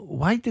 Well,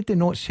 why did they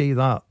not say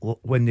that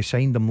when they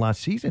signed him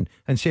last season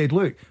and said,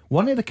 look,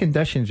 one of the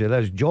conditions of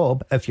this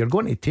job, if you're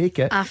going to take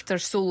it after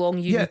so long,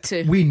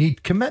 we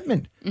need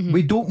commitment.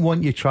 We don't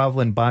want you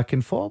travelling back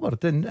and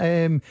forward.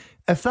 And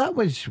if that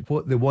was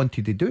what they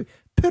wanted to do,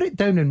 put it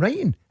down in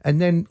writing and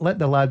then let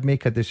the lad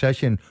make a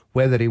decision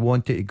whether he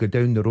wanted to go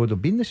down the road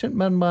of being the St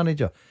Mirren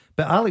manager.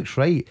 But Alex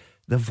Wright,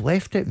 they've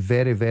left it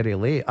very, very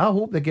late. I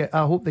hope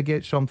they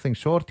get something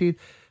sorted.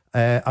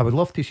 I would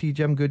love to see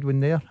Jim Goodwin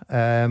there.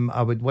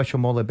 I would wish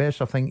him all the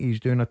best. I think he's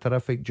doing a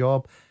terrific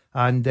job,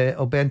 and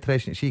it'll be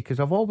interesting to see, because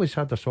I've always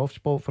had a soft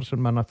spot for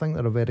St Mirren. I think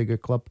they're a very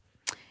good club.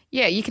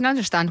 Yeah, you can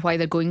understand why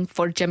they're going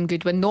for Jim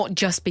Goodwin, not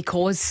just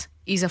because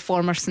he's a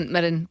former St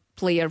Mirren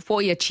player.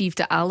 What he achieved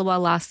at Alloa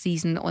last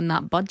season on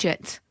that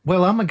budget.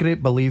 Well, I'm a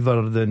great believer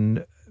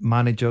in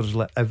managers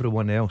like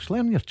everyone else.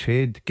 Learn your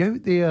trade, go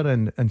out there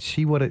and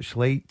see what it's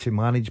like to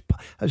manage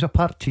as a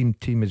part-time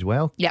team as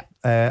well. Yep.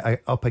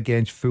 Up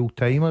against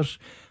full-timers,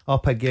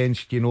 up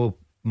against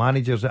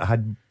managers that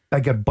had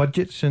bigger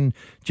budgets than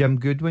Jim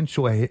Goodwin,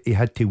 so he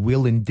had to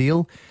wheel and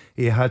deal.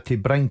 He had to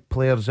bring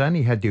players in,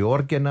 he had to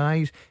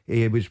organise.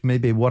 He was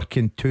maybe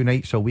working 2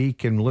 nights a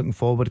week and looking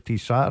forward to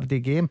his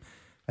Saturday game,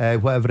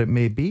 whatever it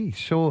may be.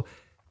 So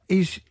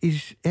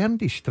he's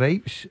earned his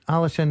stripes,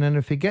 Alison, and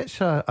if he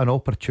gets an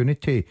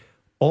opportunity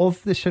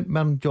of the St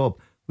Mirren job,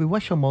 we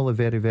wish him all the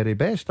very, very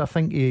best. I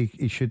think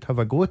he should have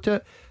a go at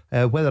it.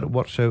 Whether it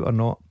works out or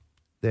not,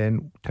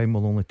 then time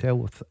will only tell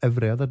with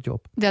every other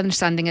job. The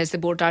understanding is the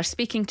board are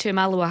speaking to him.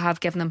 Alloa have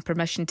given him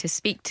permission to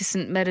speak to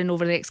St Mirren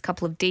over the next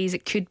couple of days.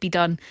 It could be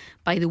done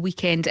by the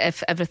weekend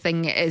if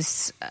everything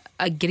is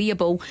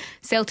agreeable.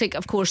 Celtic,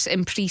 of course,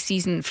 in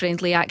pre-season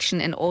friendly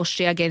action in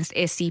Austria against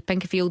SC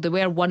Pinkerfield. They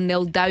were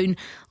 1-0 down.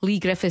 Lee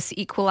Griffiths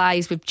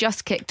equalised. We've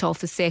just kicked off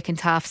the second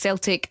half.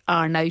 Celtic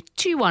are now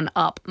 2-1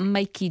 up.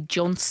 Mikey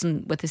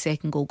Johnson with the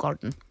second goal,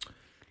 Gordon.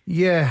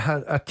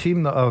 Yeah, a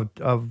team that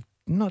I've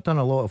not done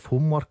a lot of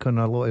homework and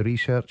a lot of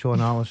research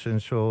on, Alison,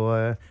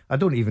 so I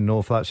don't even know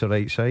if that's the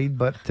right side,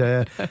 but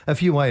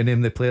if you want to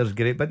name the players,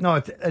 great. But no,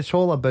 it's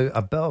all about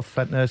a bit of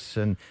fitness,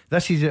 and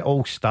this is it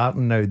all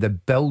starting now, the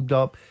build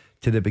up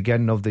to the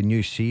beginning of the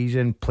new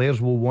season. Players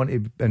will want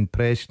to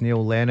impress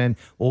Neil Lennon.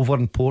 Over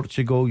in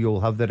Portugal,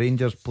 you'll have the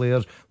Rangers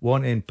players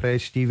want to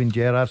impress Steven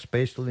Gerrard,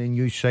 especially the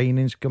new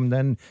signings coming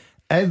in.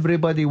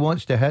 Everybody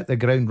wants to hit the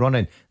ground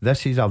running.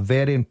 This is a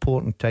very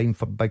important time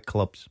for big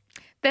clubs.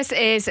 This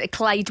is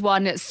Clyde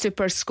One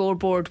Super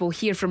Scoreboard. We'll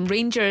hear from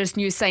Rangers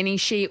new signing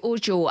Shea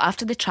Ojo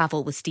after the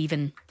travel with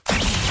Stephen.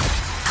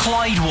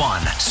 Clyde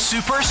One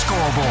Super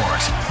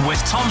Scoreboard with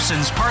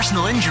Thompson's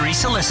personal injury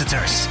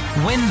solicitors.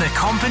 Win the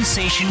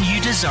compensation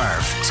you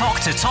deserve. Talk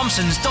to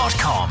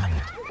Thompsons.com.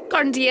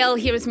 Gordon DL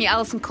here with me,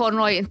 Alison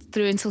Conroy, and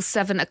through until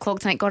 7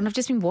 o'clock tonight. Gordon, I've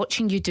just been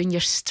watching you doing your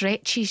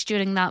stretches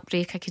during that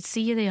break. I could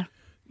see you there.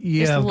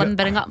 Yeah, just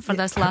limbering up for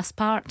this last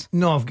part.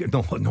 No, I've got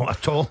not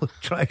at all.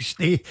 Try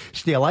to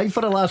stay alive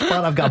for the last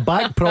part. I've got a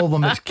back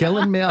problem that's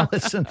killing me,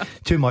 Alison.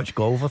 Too much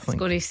golf, I think. I was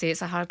going to say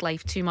it's a hard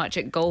life, too much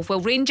at golf. Well,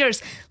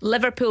 Rangers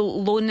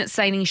Liverpool loan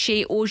signing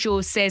Shea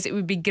Ojo says it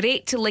would be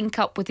great to link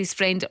up with his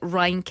friend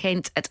Ryan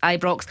Kent at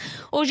Ibrox.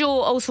 Ojo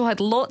also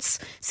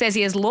says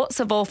he has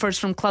lots of offers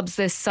from clubs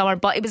this summer,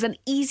 but it was an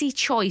easy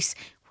choice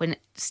when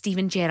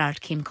Steven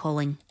Gerrard came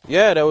calling.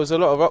 Yeah, there was a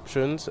lot of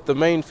options. The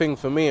main thing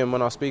for me, and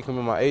when I was speaking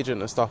with my agent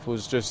and stuff,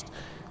 was just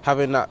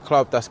having that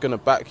club that's going to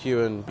back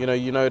you, and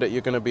you know that you're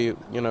going to be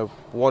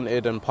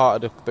wanted and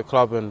part of the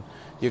club, and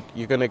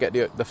you're going to get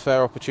the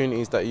fair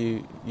opportunities that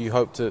you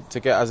hope to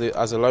get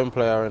as a loan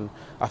player. And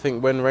I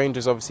think when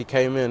Rangers obviously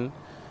came in,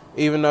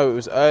 even though it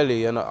was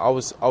early and I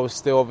was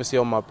still obviously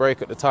on my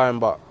break at the time,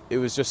 but it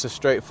was just a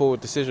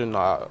straightforward decision.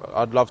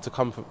 I'd love to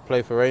come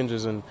play for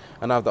Rangers and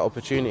have that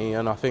opportunity,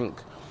 and I think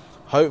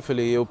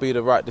hopefully it'll be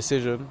the right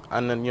decision,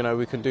 and then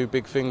we can do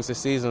big things this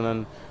season,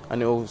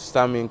 and it will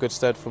stand me in good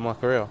stead for my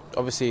career.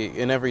 Obviously,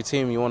 in every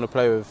team you want to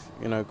play with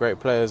great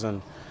players,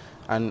 and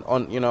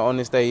on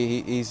his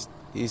day he's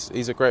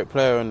a great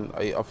player, and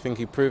I think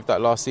he proved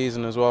that last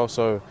season as well.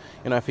 So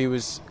if he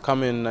was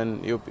coming,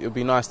 then it'll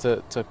be nice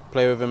to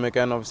play with him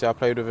again. Obviously, I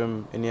played with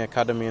him in the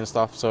academy and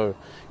stuff, so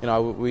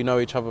we know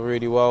each other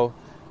really well,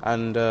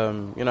 and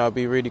it'll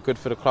be really good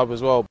for the club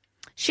as well.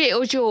 Shea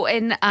Ojo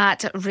in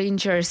at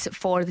Rangers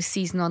for the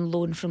season on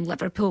loan from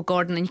Liverpool,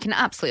 Gordon, and you can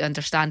absolutely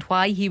understand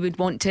why he would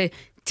want to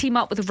team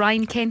up with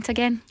Ryan Kent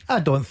again. I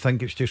don't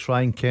think it's just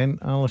Ryan Kent,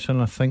 Alison.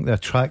 I think the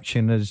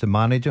attraction is the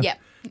manager. Yeah.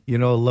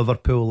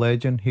 Liverpool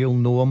legend. He'll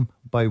know him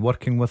by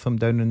working with him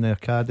down in the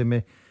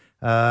academy.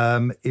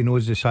 He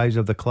knows the size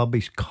of the club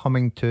he's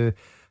coming to.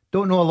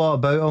 Don't know a lot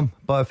about him,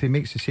 but if he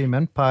makes the same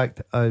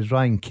impact as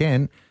Ryan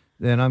Kent,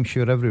 then I'm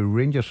sure every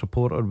Rangers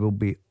supporter will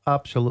be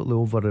absolutely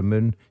over the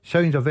moon.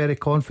 Sounds a very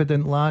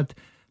confident lad.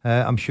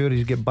 I'm sure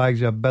he's got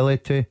bags of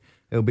ability.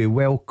 He'll be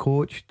well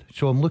coached.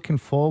 So I'm looking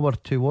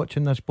forward to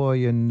watching this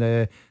boy in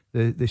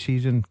the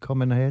season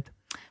coming ahead.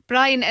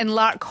 Brian in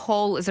Lark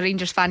Hall is a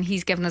Rangers fan.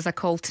 He's given us a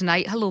call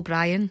tonight. Hello,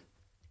 Brian.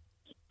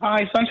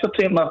 Hi, thanks for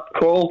taking my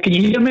call. Can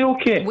you hear me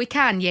okay? We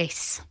can,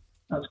 yes.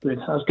 That's good.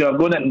 I'm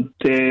going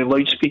into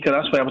loudspeaker,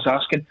 that's why I was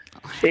asking.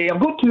 I've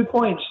got 2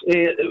 points.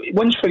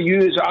 One's for you,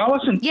 is it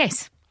Alison?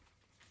 Yes.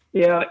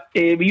 Yeah,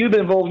 you've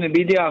been involved in the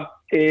media.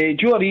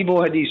 Joe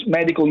Aribo had his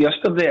medical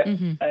yesterday,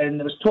 and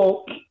there was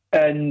talk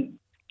in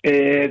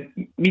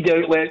media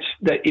outlets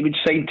that he would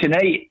sign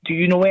tonight. Do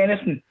you know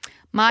anything?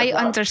 My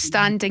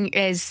understanding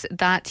is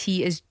that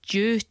he is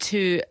due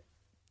to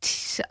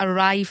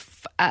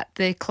arrive at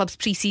the club's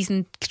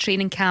pre-season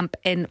training camp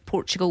in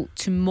Portugal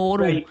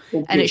tomorrow, Right,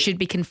 okay. and it should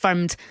be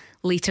confirmed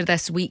later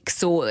this week.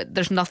 So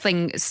there's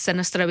nothing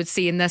sinister, I would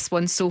say, in this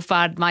one so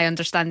far. My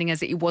understanding is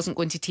that he wasn't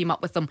going to team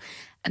up with them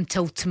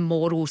until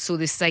tomorrow, so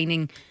the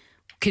signing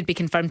could be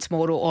confirmed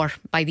tomorrow or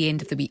by the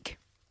end of the week.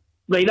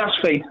 Right, that's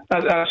fine.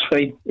 That's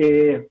fine.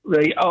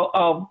 Right,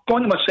 I'll go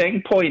on to my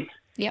second point.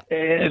 Yep.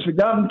 It's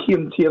regarding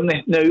Kieran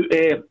Tierney. Now,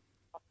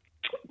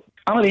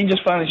 I'm a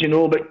Rangers fan, as you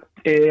know, but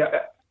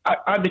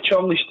I'd be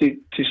churlish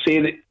to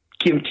say that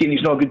Kieran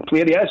Tierney's not a good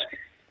player. He is.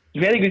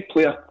 He's a very good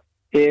player.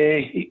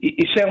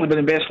 He's certainly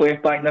been the best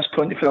left back in this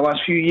country for the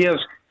last few years.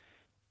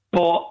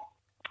 But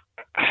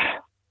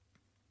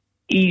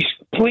he's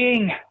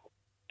playing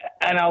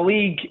in a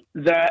league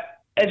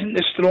that isn't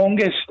the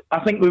strongest.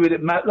 I think we would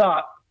admit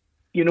that.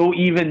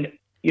 Even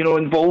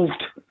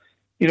involved,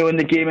 in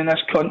the game in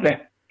this country.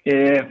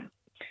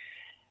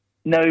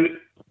 Now,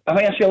 I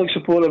think a Celtic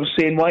supporter was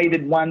saying, why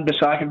did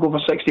Wan-Bissaka go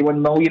for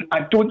 61 million?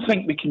 I don't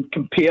think we can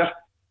compare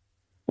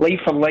like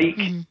for like.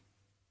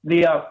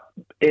 Bissaka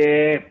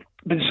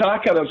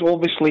has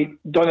obviously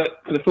done it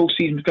for the full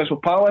season with Crystal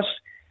Palace,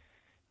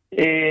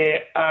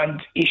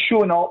 and he's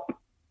shown up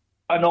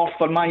enough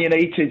for Man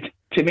United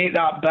to make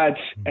that bid,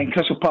 and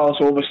Crystal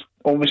Palace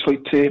obviously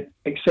to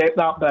accept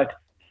that bid.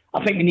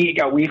 I think we need to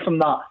get away from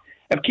that.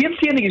 If Kieran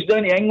Tierney goes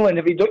down to England,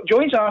 if he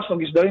joins Arsenal,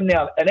 goes down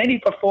there, and then he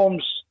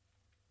performs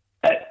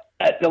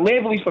at the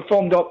level he's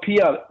performed up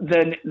here,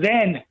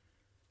 then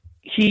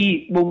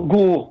he will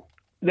go.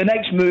 The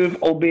next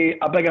move will be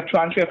a bigger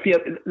transfer fee.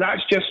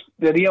 That's just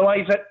the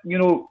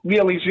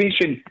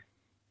realisation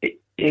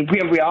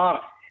where we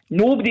are.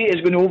 Nobody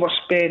is going to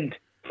overspend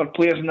for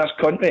players in this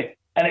country,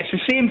 and it's the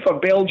same for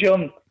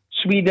Belgium,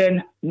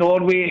 Sweden,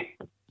 Norway.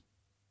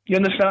 You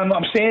understand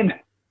what I'm saying?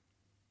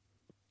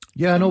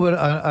 Yeah, I know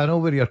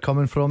where you're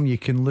coming from. You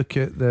can look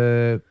at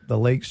the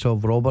likes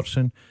of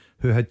Robertson,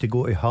 who had to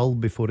go to Hull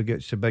before he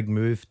gets the big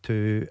move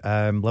to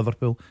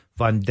Liverpool.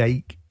 Van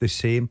Dijk, the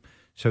same.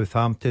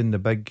 Southampton, the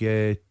big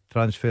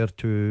transfer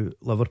to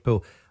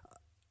Liverpool.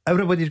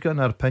 Everybody's got an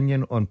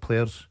opinion on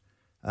players.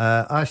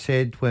 I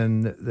said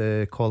when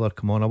the caller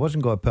come on, I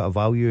wasn't going to put a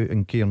value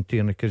in Kieran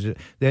Tierney, because at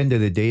the end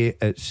of the day,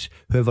 it's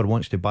whoever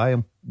wants to buy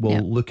him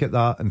will look at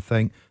that and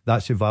think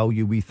that's the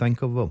value we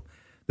think of him.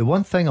 The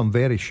one thing I'm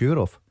very sure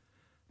of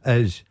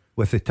is,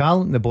 with the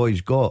talent the boy's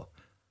got,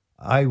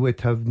 I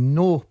would have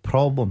no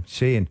problem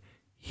saying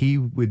he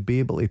would be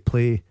able to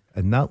play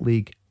in that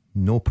league,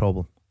 no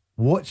problem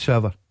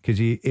whatsoever, because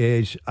he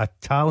is a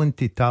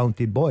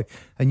talented boy.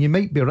 And you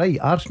might be right,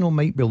 Arsenal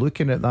might be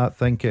looking at that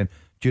thinking,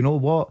 do you know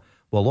what,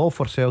 we'll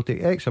offer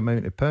Celtic X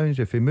amount of pounds.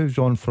 If he moves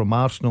on from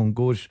Arsenal and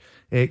goes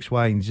X,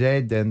 Y and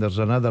Z, then there's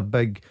another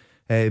big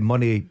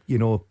money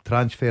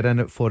transfer in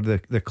it for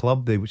the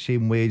club, the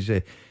same way as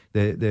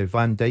the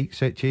Van Dijk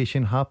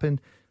situation happened.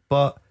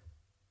 But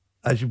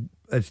as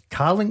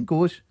talent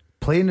goes,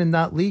 playing in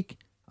that league,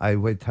 I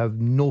would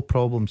have no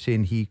problem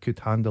saying he could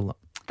handle it.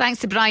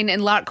 Thanks to Brian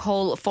in Lark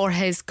Hall for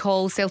his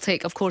call.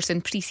 Celtic, of course,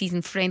 in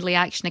pre-season friendly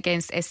action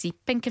against SC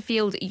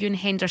Pinkerfield. Ewan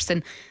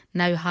Henderson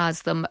now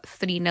has them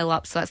 3-0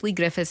 up. So that's Lee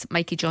Griffiths,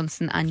 Mikey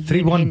Johnson and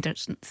Ewan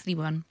Henderson.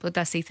 3-1. What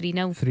did I say, 3-0?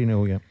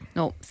 3-0, yeah.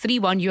 No,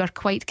 3-1. You are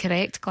quite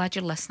correct. Glad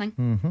you're listening.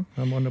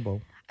 I'm on the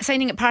ball.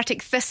 Signing at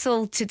Partick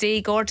Thistle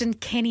today, Gordon.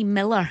 Kenny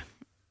Miller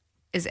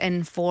is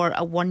in for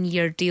a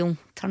 1-year deal.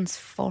 Turns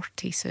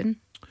 40 soon.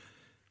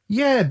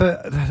 Yeah,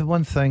 but the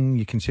one thing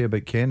you can say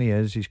about Kenny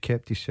is he's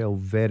kept himself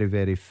very,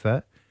 very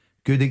fit.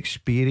 Good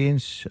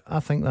experience. I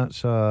think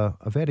that's a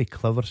very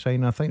clever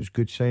sign. I think it's a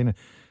good sign.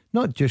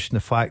 Not just in the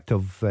fact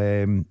of,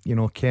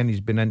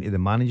 Kenny's been into the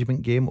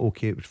management game.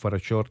 Okay, it was for a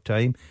short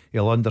time.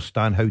 He'll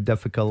understand how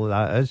difficult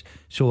that is.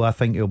 So I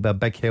think he'll be a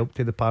big help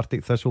to the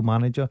Partick Thistle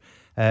manager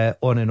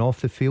on and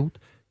off the field.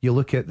 You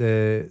look at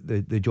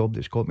the job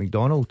that Scott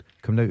McDonald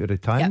coming out of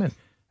retirement,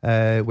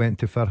 went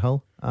to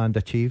Firhill and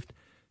achieved.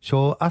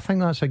 So I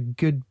think that's a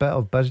good bit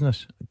of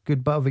business, a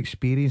good bit of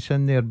experience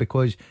in there,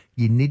 because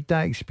you need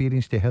that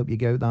experience to help you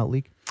get out that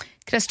league.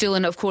 Chris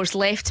Doolan, of course,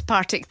 left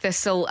Partick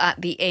Thistle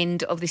at the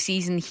end of the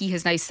season. He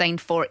has now signed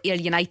for Ayr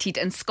United,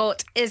 and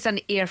Scott is an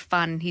Ayr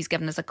fan. He's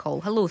given us a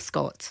call. Hello,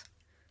 Scott.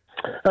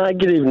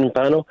 Good evening,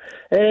 panel.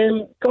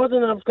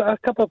 Gordon, I've got a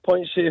couple of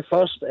points here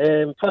first.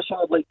 First,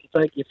 I'd like to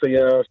thank you for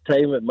your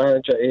time at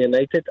manager at Ayr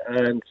United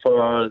and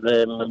for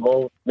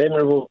the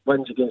memorable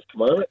wins against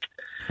Kilmarnock.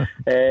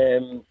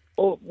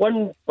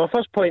 My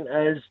first point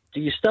is,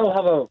 do you still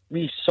have a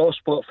wee soft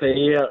spot for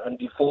Ayr, and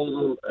do you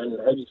follow them, and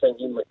how do you think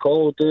Ian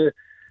McCall will do?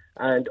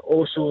 And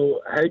also,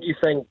 how do you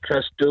think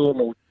Chris Doolan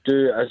will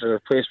do as a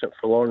replacement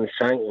for Lawrence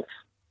Shankland?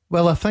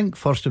 Well, I think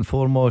first and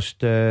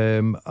foremost, I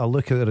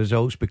look at the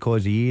results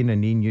because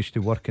Ian used to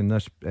work in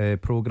this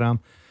programme,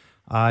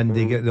 and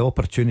they get the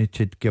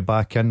opportunity to get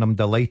back in. I'm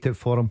delighted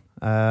for him.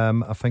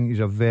 I think he's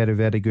a very,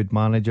 very good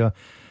manager.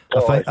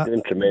 He's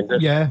doing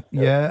tremendous.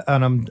 Yeah,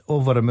 and I'm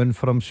over the moon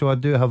for him. So I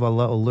do have a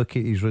little look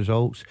at his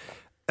results.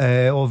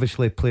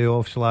 Obviously,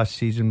 playoffs last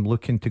season,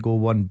 looking to go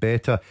one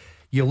better.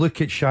 You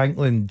look at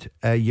Shankland,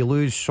 you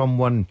lose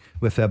someone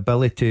with the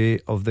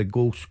ability of the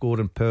goal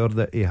scoring power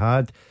that he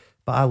had.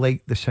 But I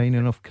like the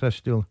signing of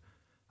Chris Doolan.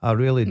 I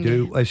really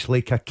do. It's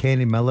like a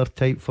Kenny Miller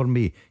type for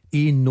me.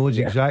 Ian knows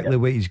exactly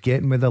what he's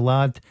getting with the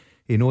lad.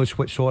 He knows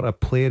what sort of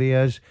player he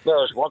is.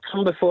 Well, he's worked for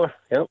him before.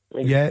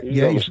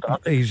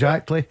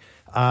 Exactly.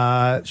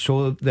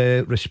 So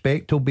the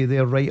respect will be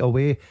there right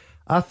away.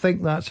 I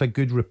think that's a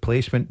good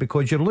replacement,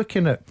 because you're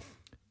looking at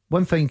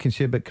one thing you can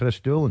say about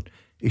Chris Doolan.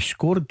 He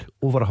scored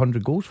over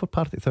 100 goals for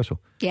Partick Thistle.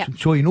 Yeah.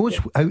 So he knows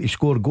how to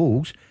score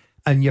goals,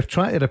 and you're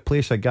trying to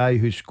replace a guy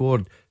who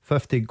scored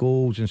 50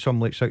 goals in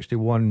some like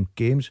 61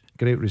 games.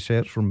 Great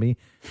research from me.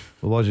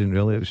 It wasn't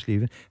really, it was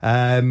Stephen.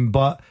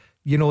 But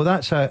you know,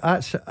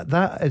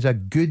 that is a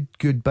good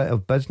bit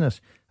of business.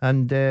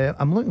 And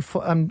I'm looking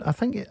for. I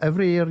think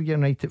every Ayr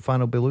United fan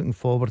will be looking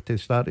forward to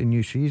start a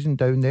new season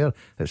down there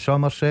at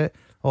Somerset.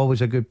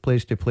 Always a good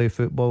place to play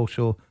football.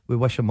 So we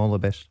wish them all the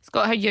best.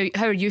 Scott,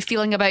 how are you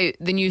feeling about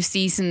the new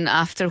season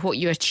after what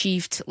you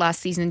achieved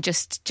last season?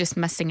 Just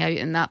missing out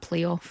in that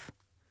playoff.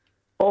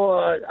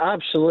 Oh,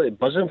 absolutely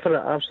buzzing for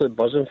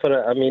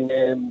it. I mean,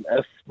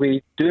 if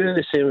we do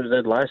the same as we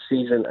did last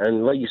season,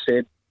 and like you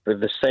said, with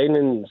the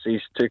signings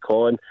he's took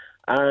on,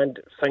 and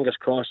fingers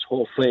crossed,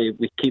 hopefully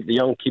we keep the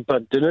young keeper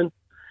Doonan.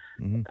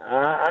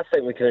 I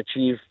think we can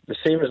achieve the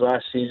same as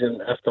last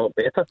season, if not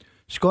better.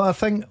 Scott, I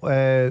think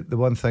the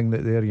one thing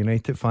that they're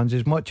United fans,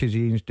 as much as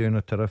Ian's doing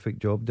a terrific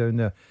job down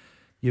there,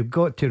 you've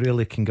got to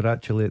really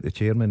congratulate the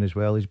chairman as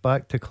well. He's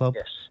back to club.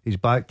 Yes. He's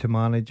back to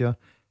manager.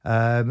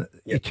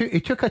 He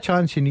took a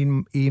chance in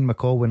Ian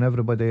McCall when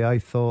everybody, I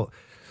thought,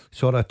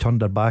 sort of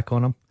turned their back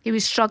on him. He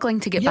was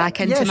struggling to get back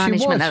into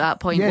management at that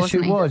point,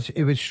 wasn't he? Yes,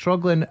 he was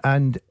struggling,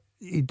 and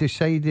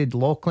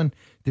Lachlan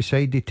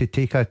decided to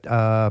take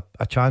a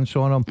chance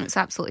on him. It's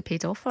absolutely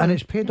paid off for him. And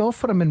it's paid off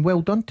for him, and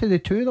well done to the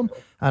two of them.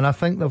 And I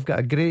think they've got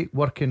a great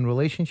working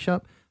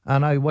relationship,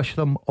 and I wish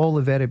them all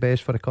the very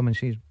best for the coming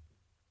season.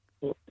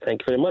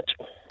 Thank you very much.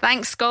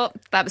 Thanks, Scott.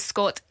 That was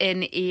Scott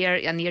in Ayr,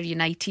 an Ayr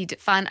United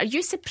fan. Are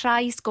you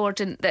surprised,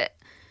 Gordon, that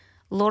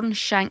Lawrence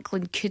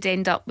Shankland could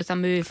end up with a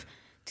move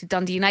to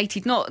Dundee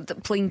United?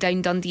 Not playing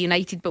down Dundee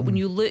United, but when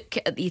you look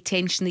at the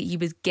attention that he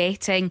was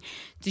getting,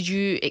 did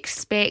you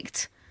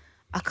expect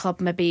a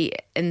club maybe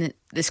in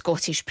the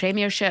Scottish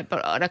Premiership or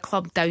a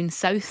club down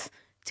south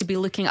to be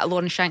looking at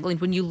Lawrence Shankland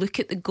when you look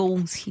at the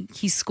goals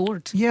he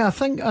scored? Yeah, I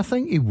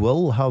think he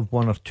will have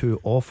one or two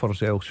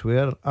offers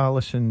elsewhere,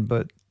 Alison,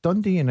 but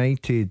Dundee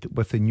United,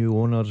 with the new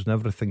owners and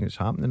everything that's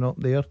happening up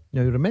there,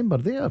 now remember,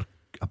 they are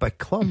a big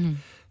club.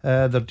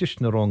 They're just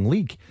in the wrong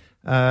league.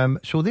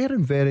 So they're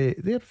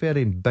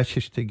very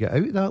ambitious to get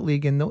out of that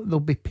league, and they'll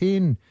be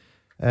paying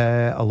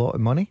a lot of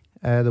money.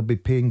 They'll be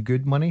paying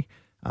good money,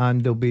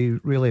 and they'll be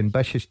really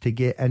ambitious to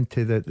get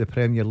into the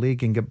Premier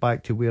League and get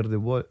back to where they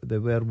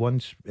were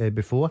once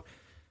before.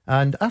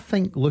 And I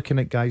think looking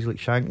at guys like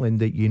Shankland,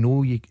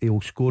 that he'll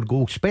score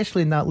goals,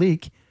 especially in that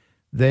league,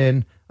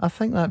 then I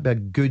think that'd be a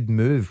good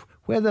move.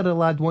 Whether the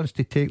lad wants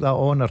to take that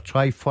on or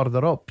try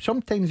further up,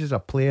 sometimes as a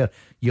player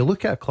you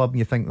look at a club and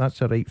you think that's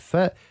the right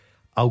fit.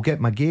 I'll get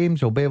my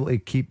games, I'll be able to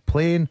keep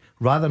playing,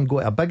 rather than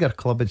go to a bigger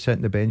club and sit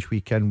on the bench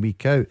week in,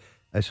 week out.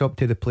 It's up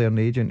to the player and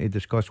agent to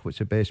discuss what's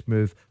the best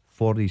move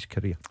for his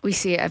career. We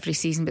see it every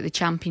season, but the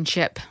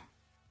Championship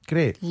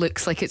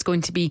looks like it's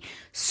going to be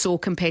so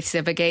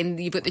competitive again.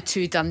 You've got the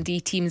two Dundee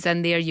teams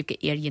in there, you've got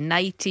Ayr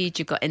United,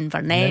 you've got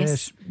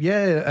Inverness. Yes.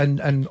 Yeah,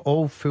 and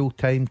all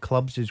full-time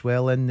clubs as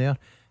well in there.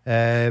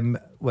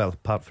 Well,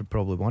 apart from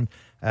probably one.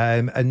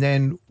 And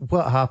then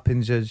what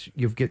happens is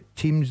you've got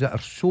teams that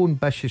are so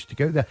ambitious to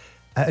get out there.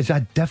 It is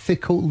a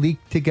difficult league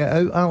to get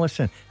out,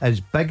 Alison,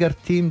 as bigger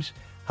teams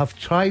have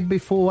tried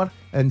before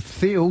and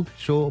failed.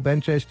 So it'll be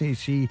interesting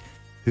to see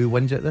who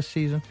wins it this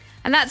season.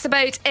 And that's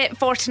about it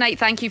for tonight.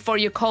 Thank you for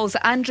your calls.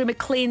 Andrew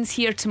McLean's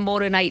here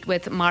tomorrow night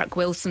with Mark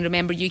Wilson.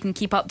 Remember, you can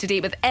keep up to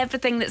date with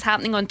everything that's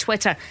happening on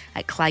Twitter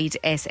at Clyde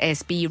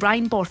SSB.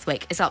 Ryan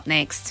Borthwick is up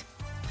next.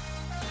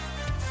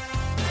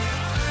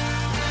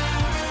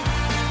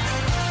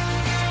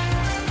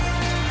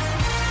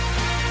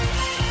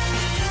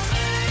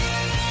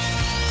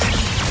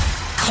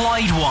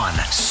 Clyde One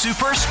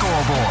Super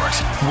Scoreboard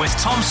with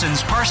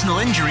Thompson's personal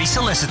injury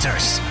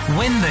solicitors.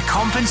 Win the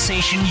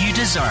compensation you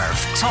deserve.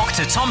 Talk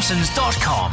to Thompsons.com.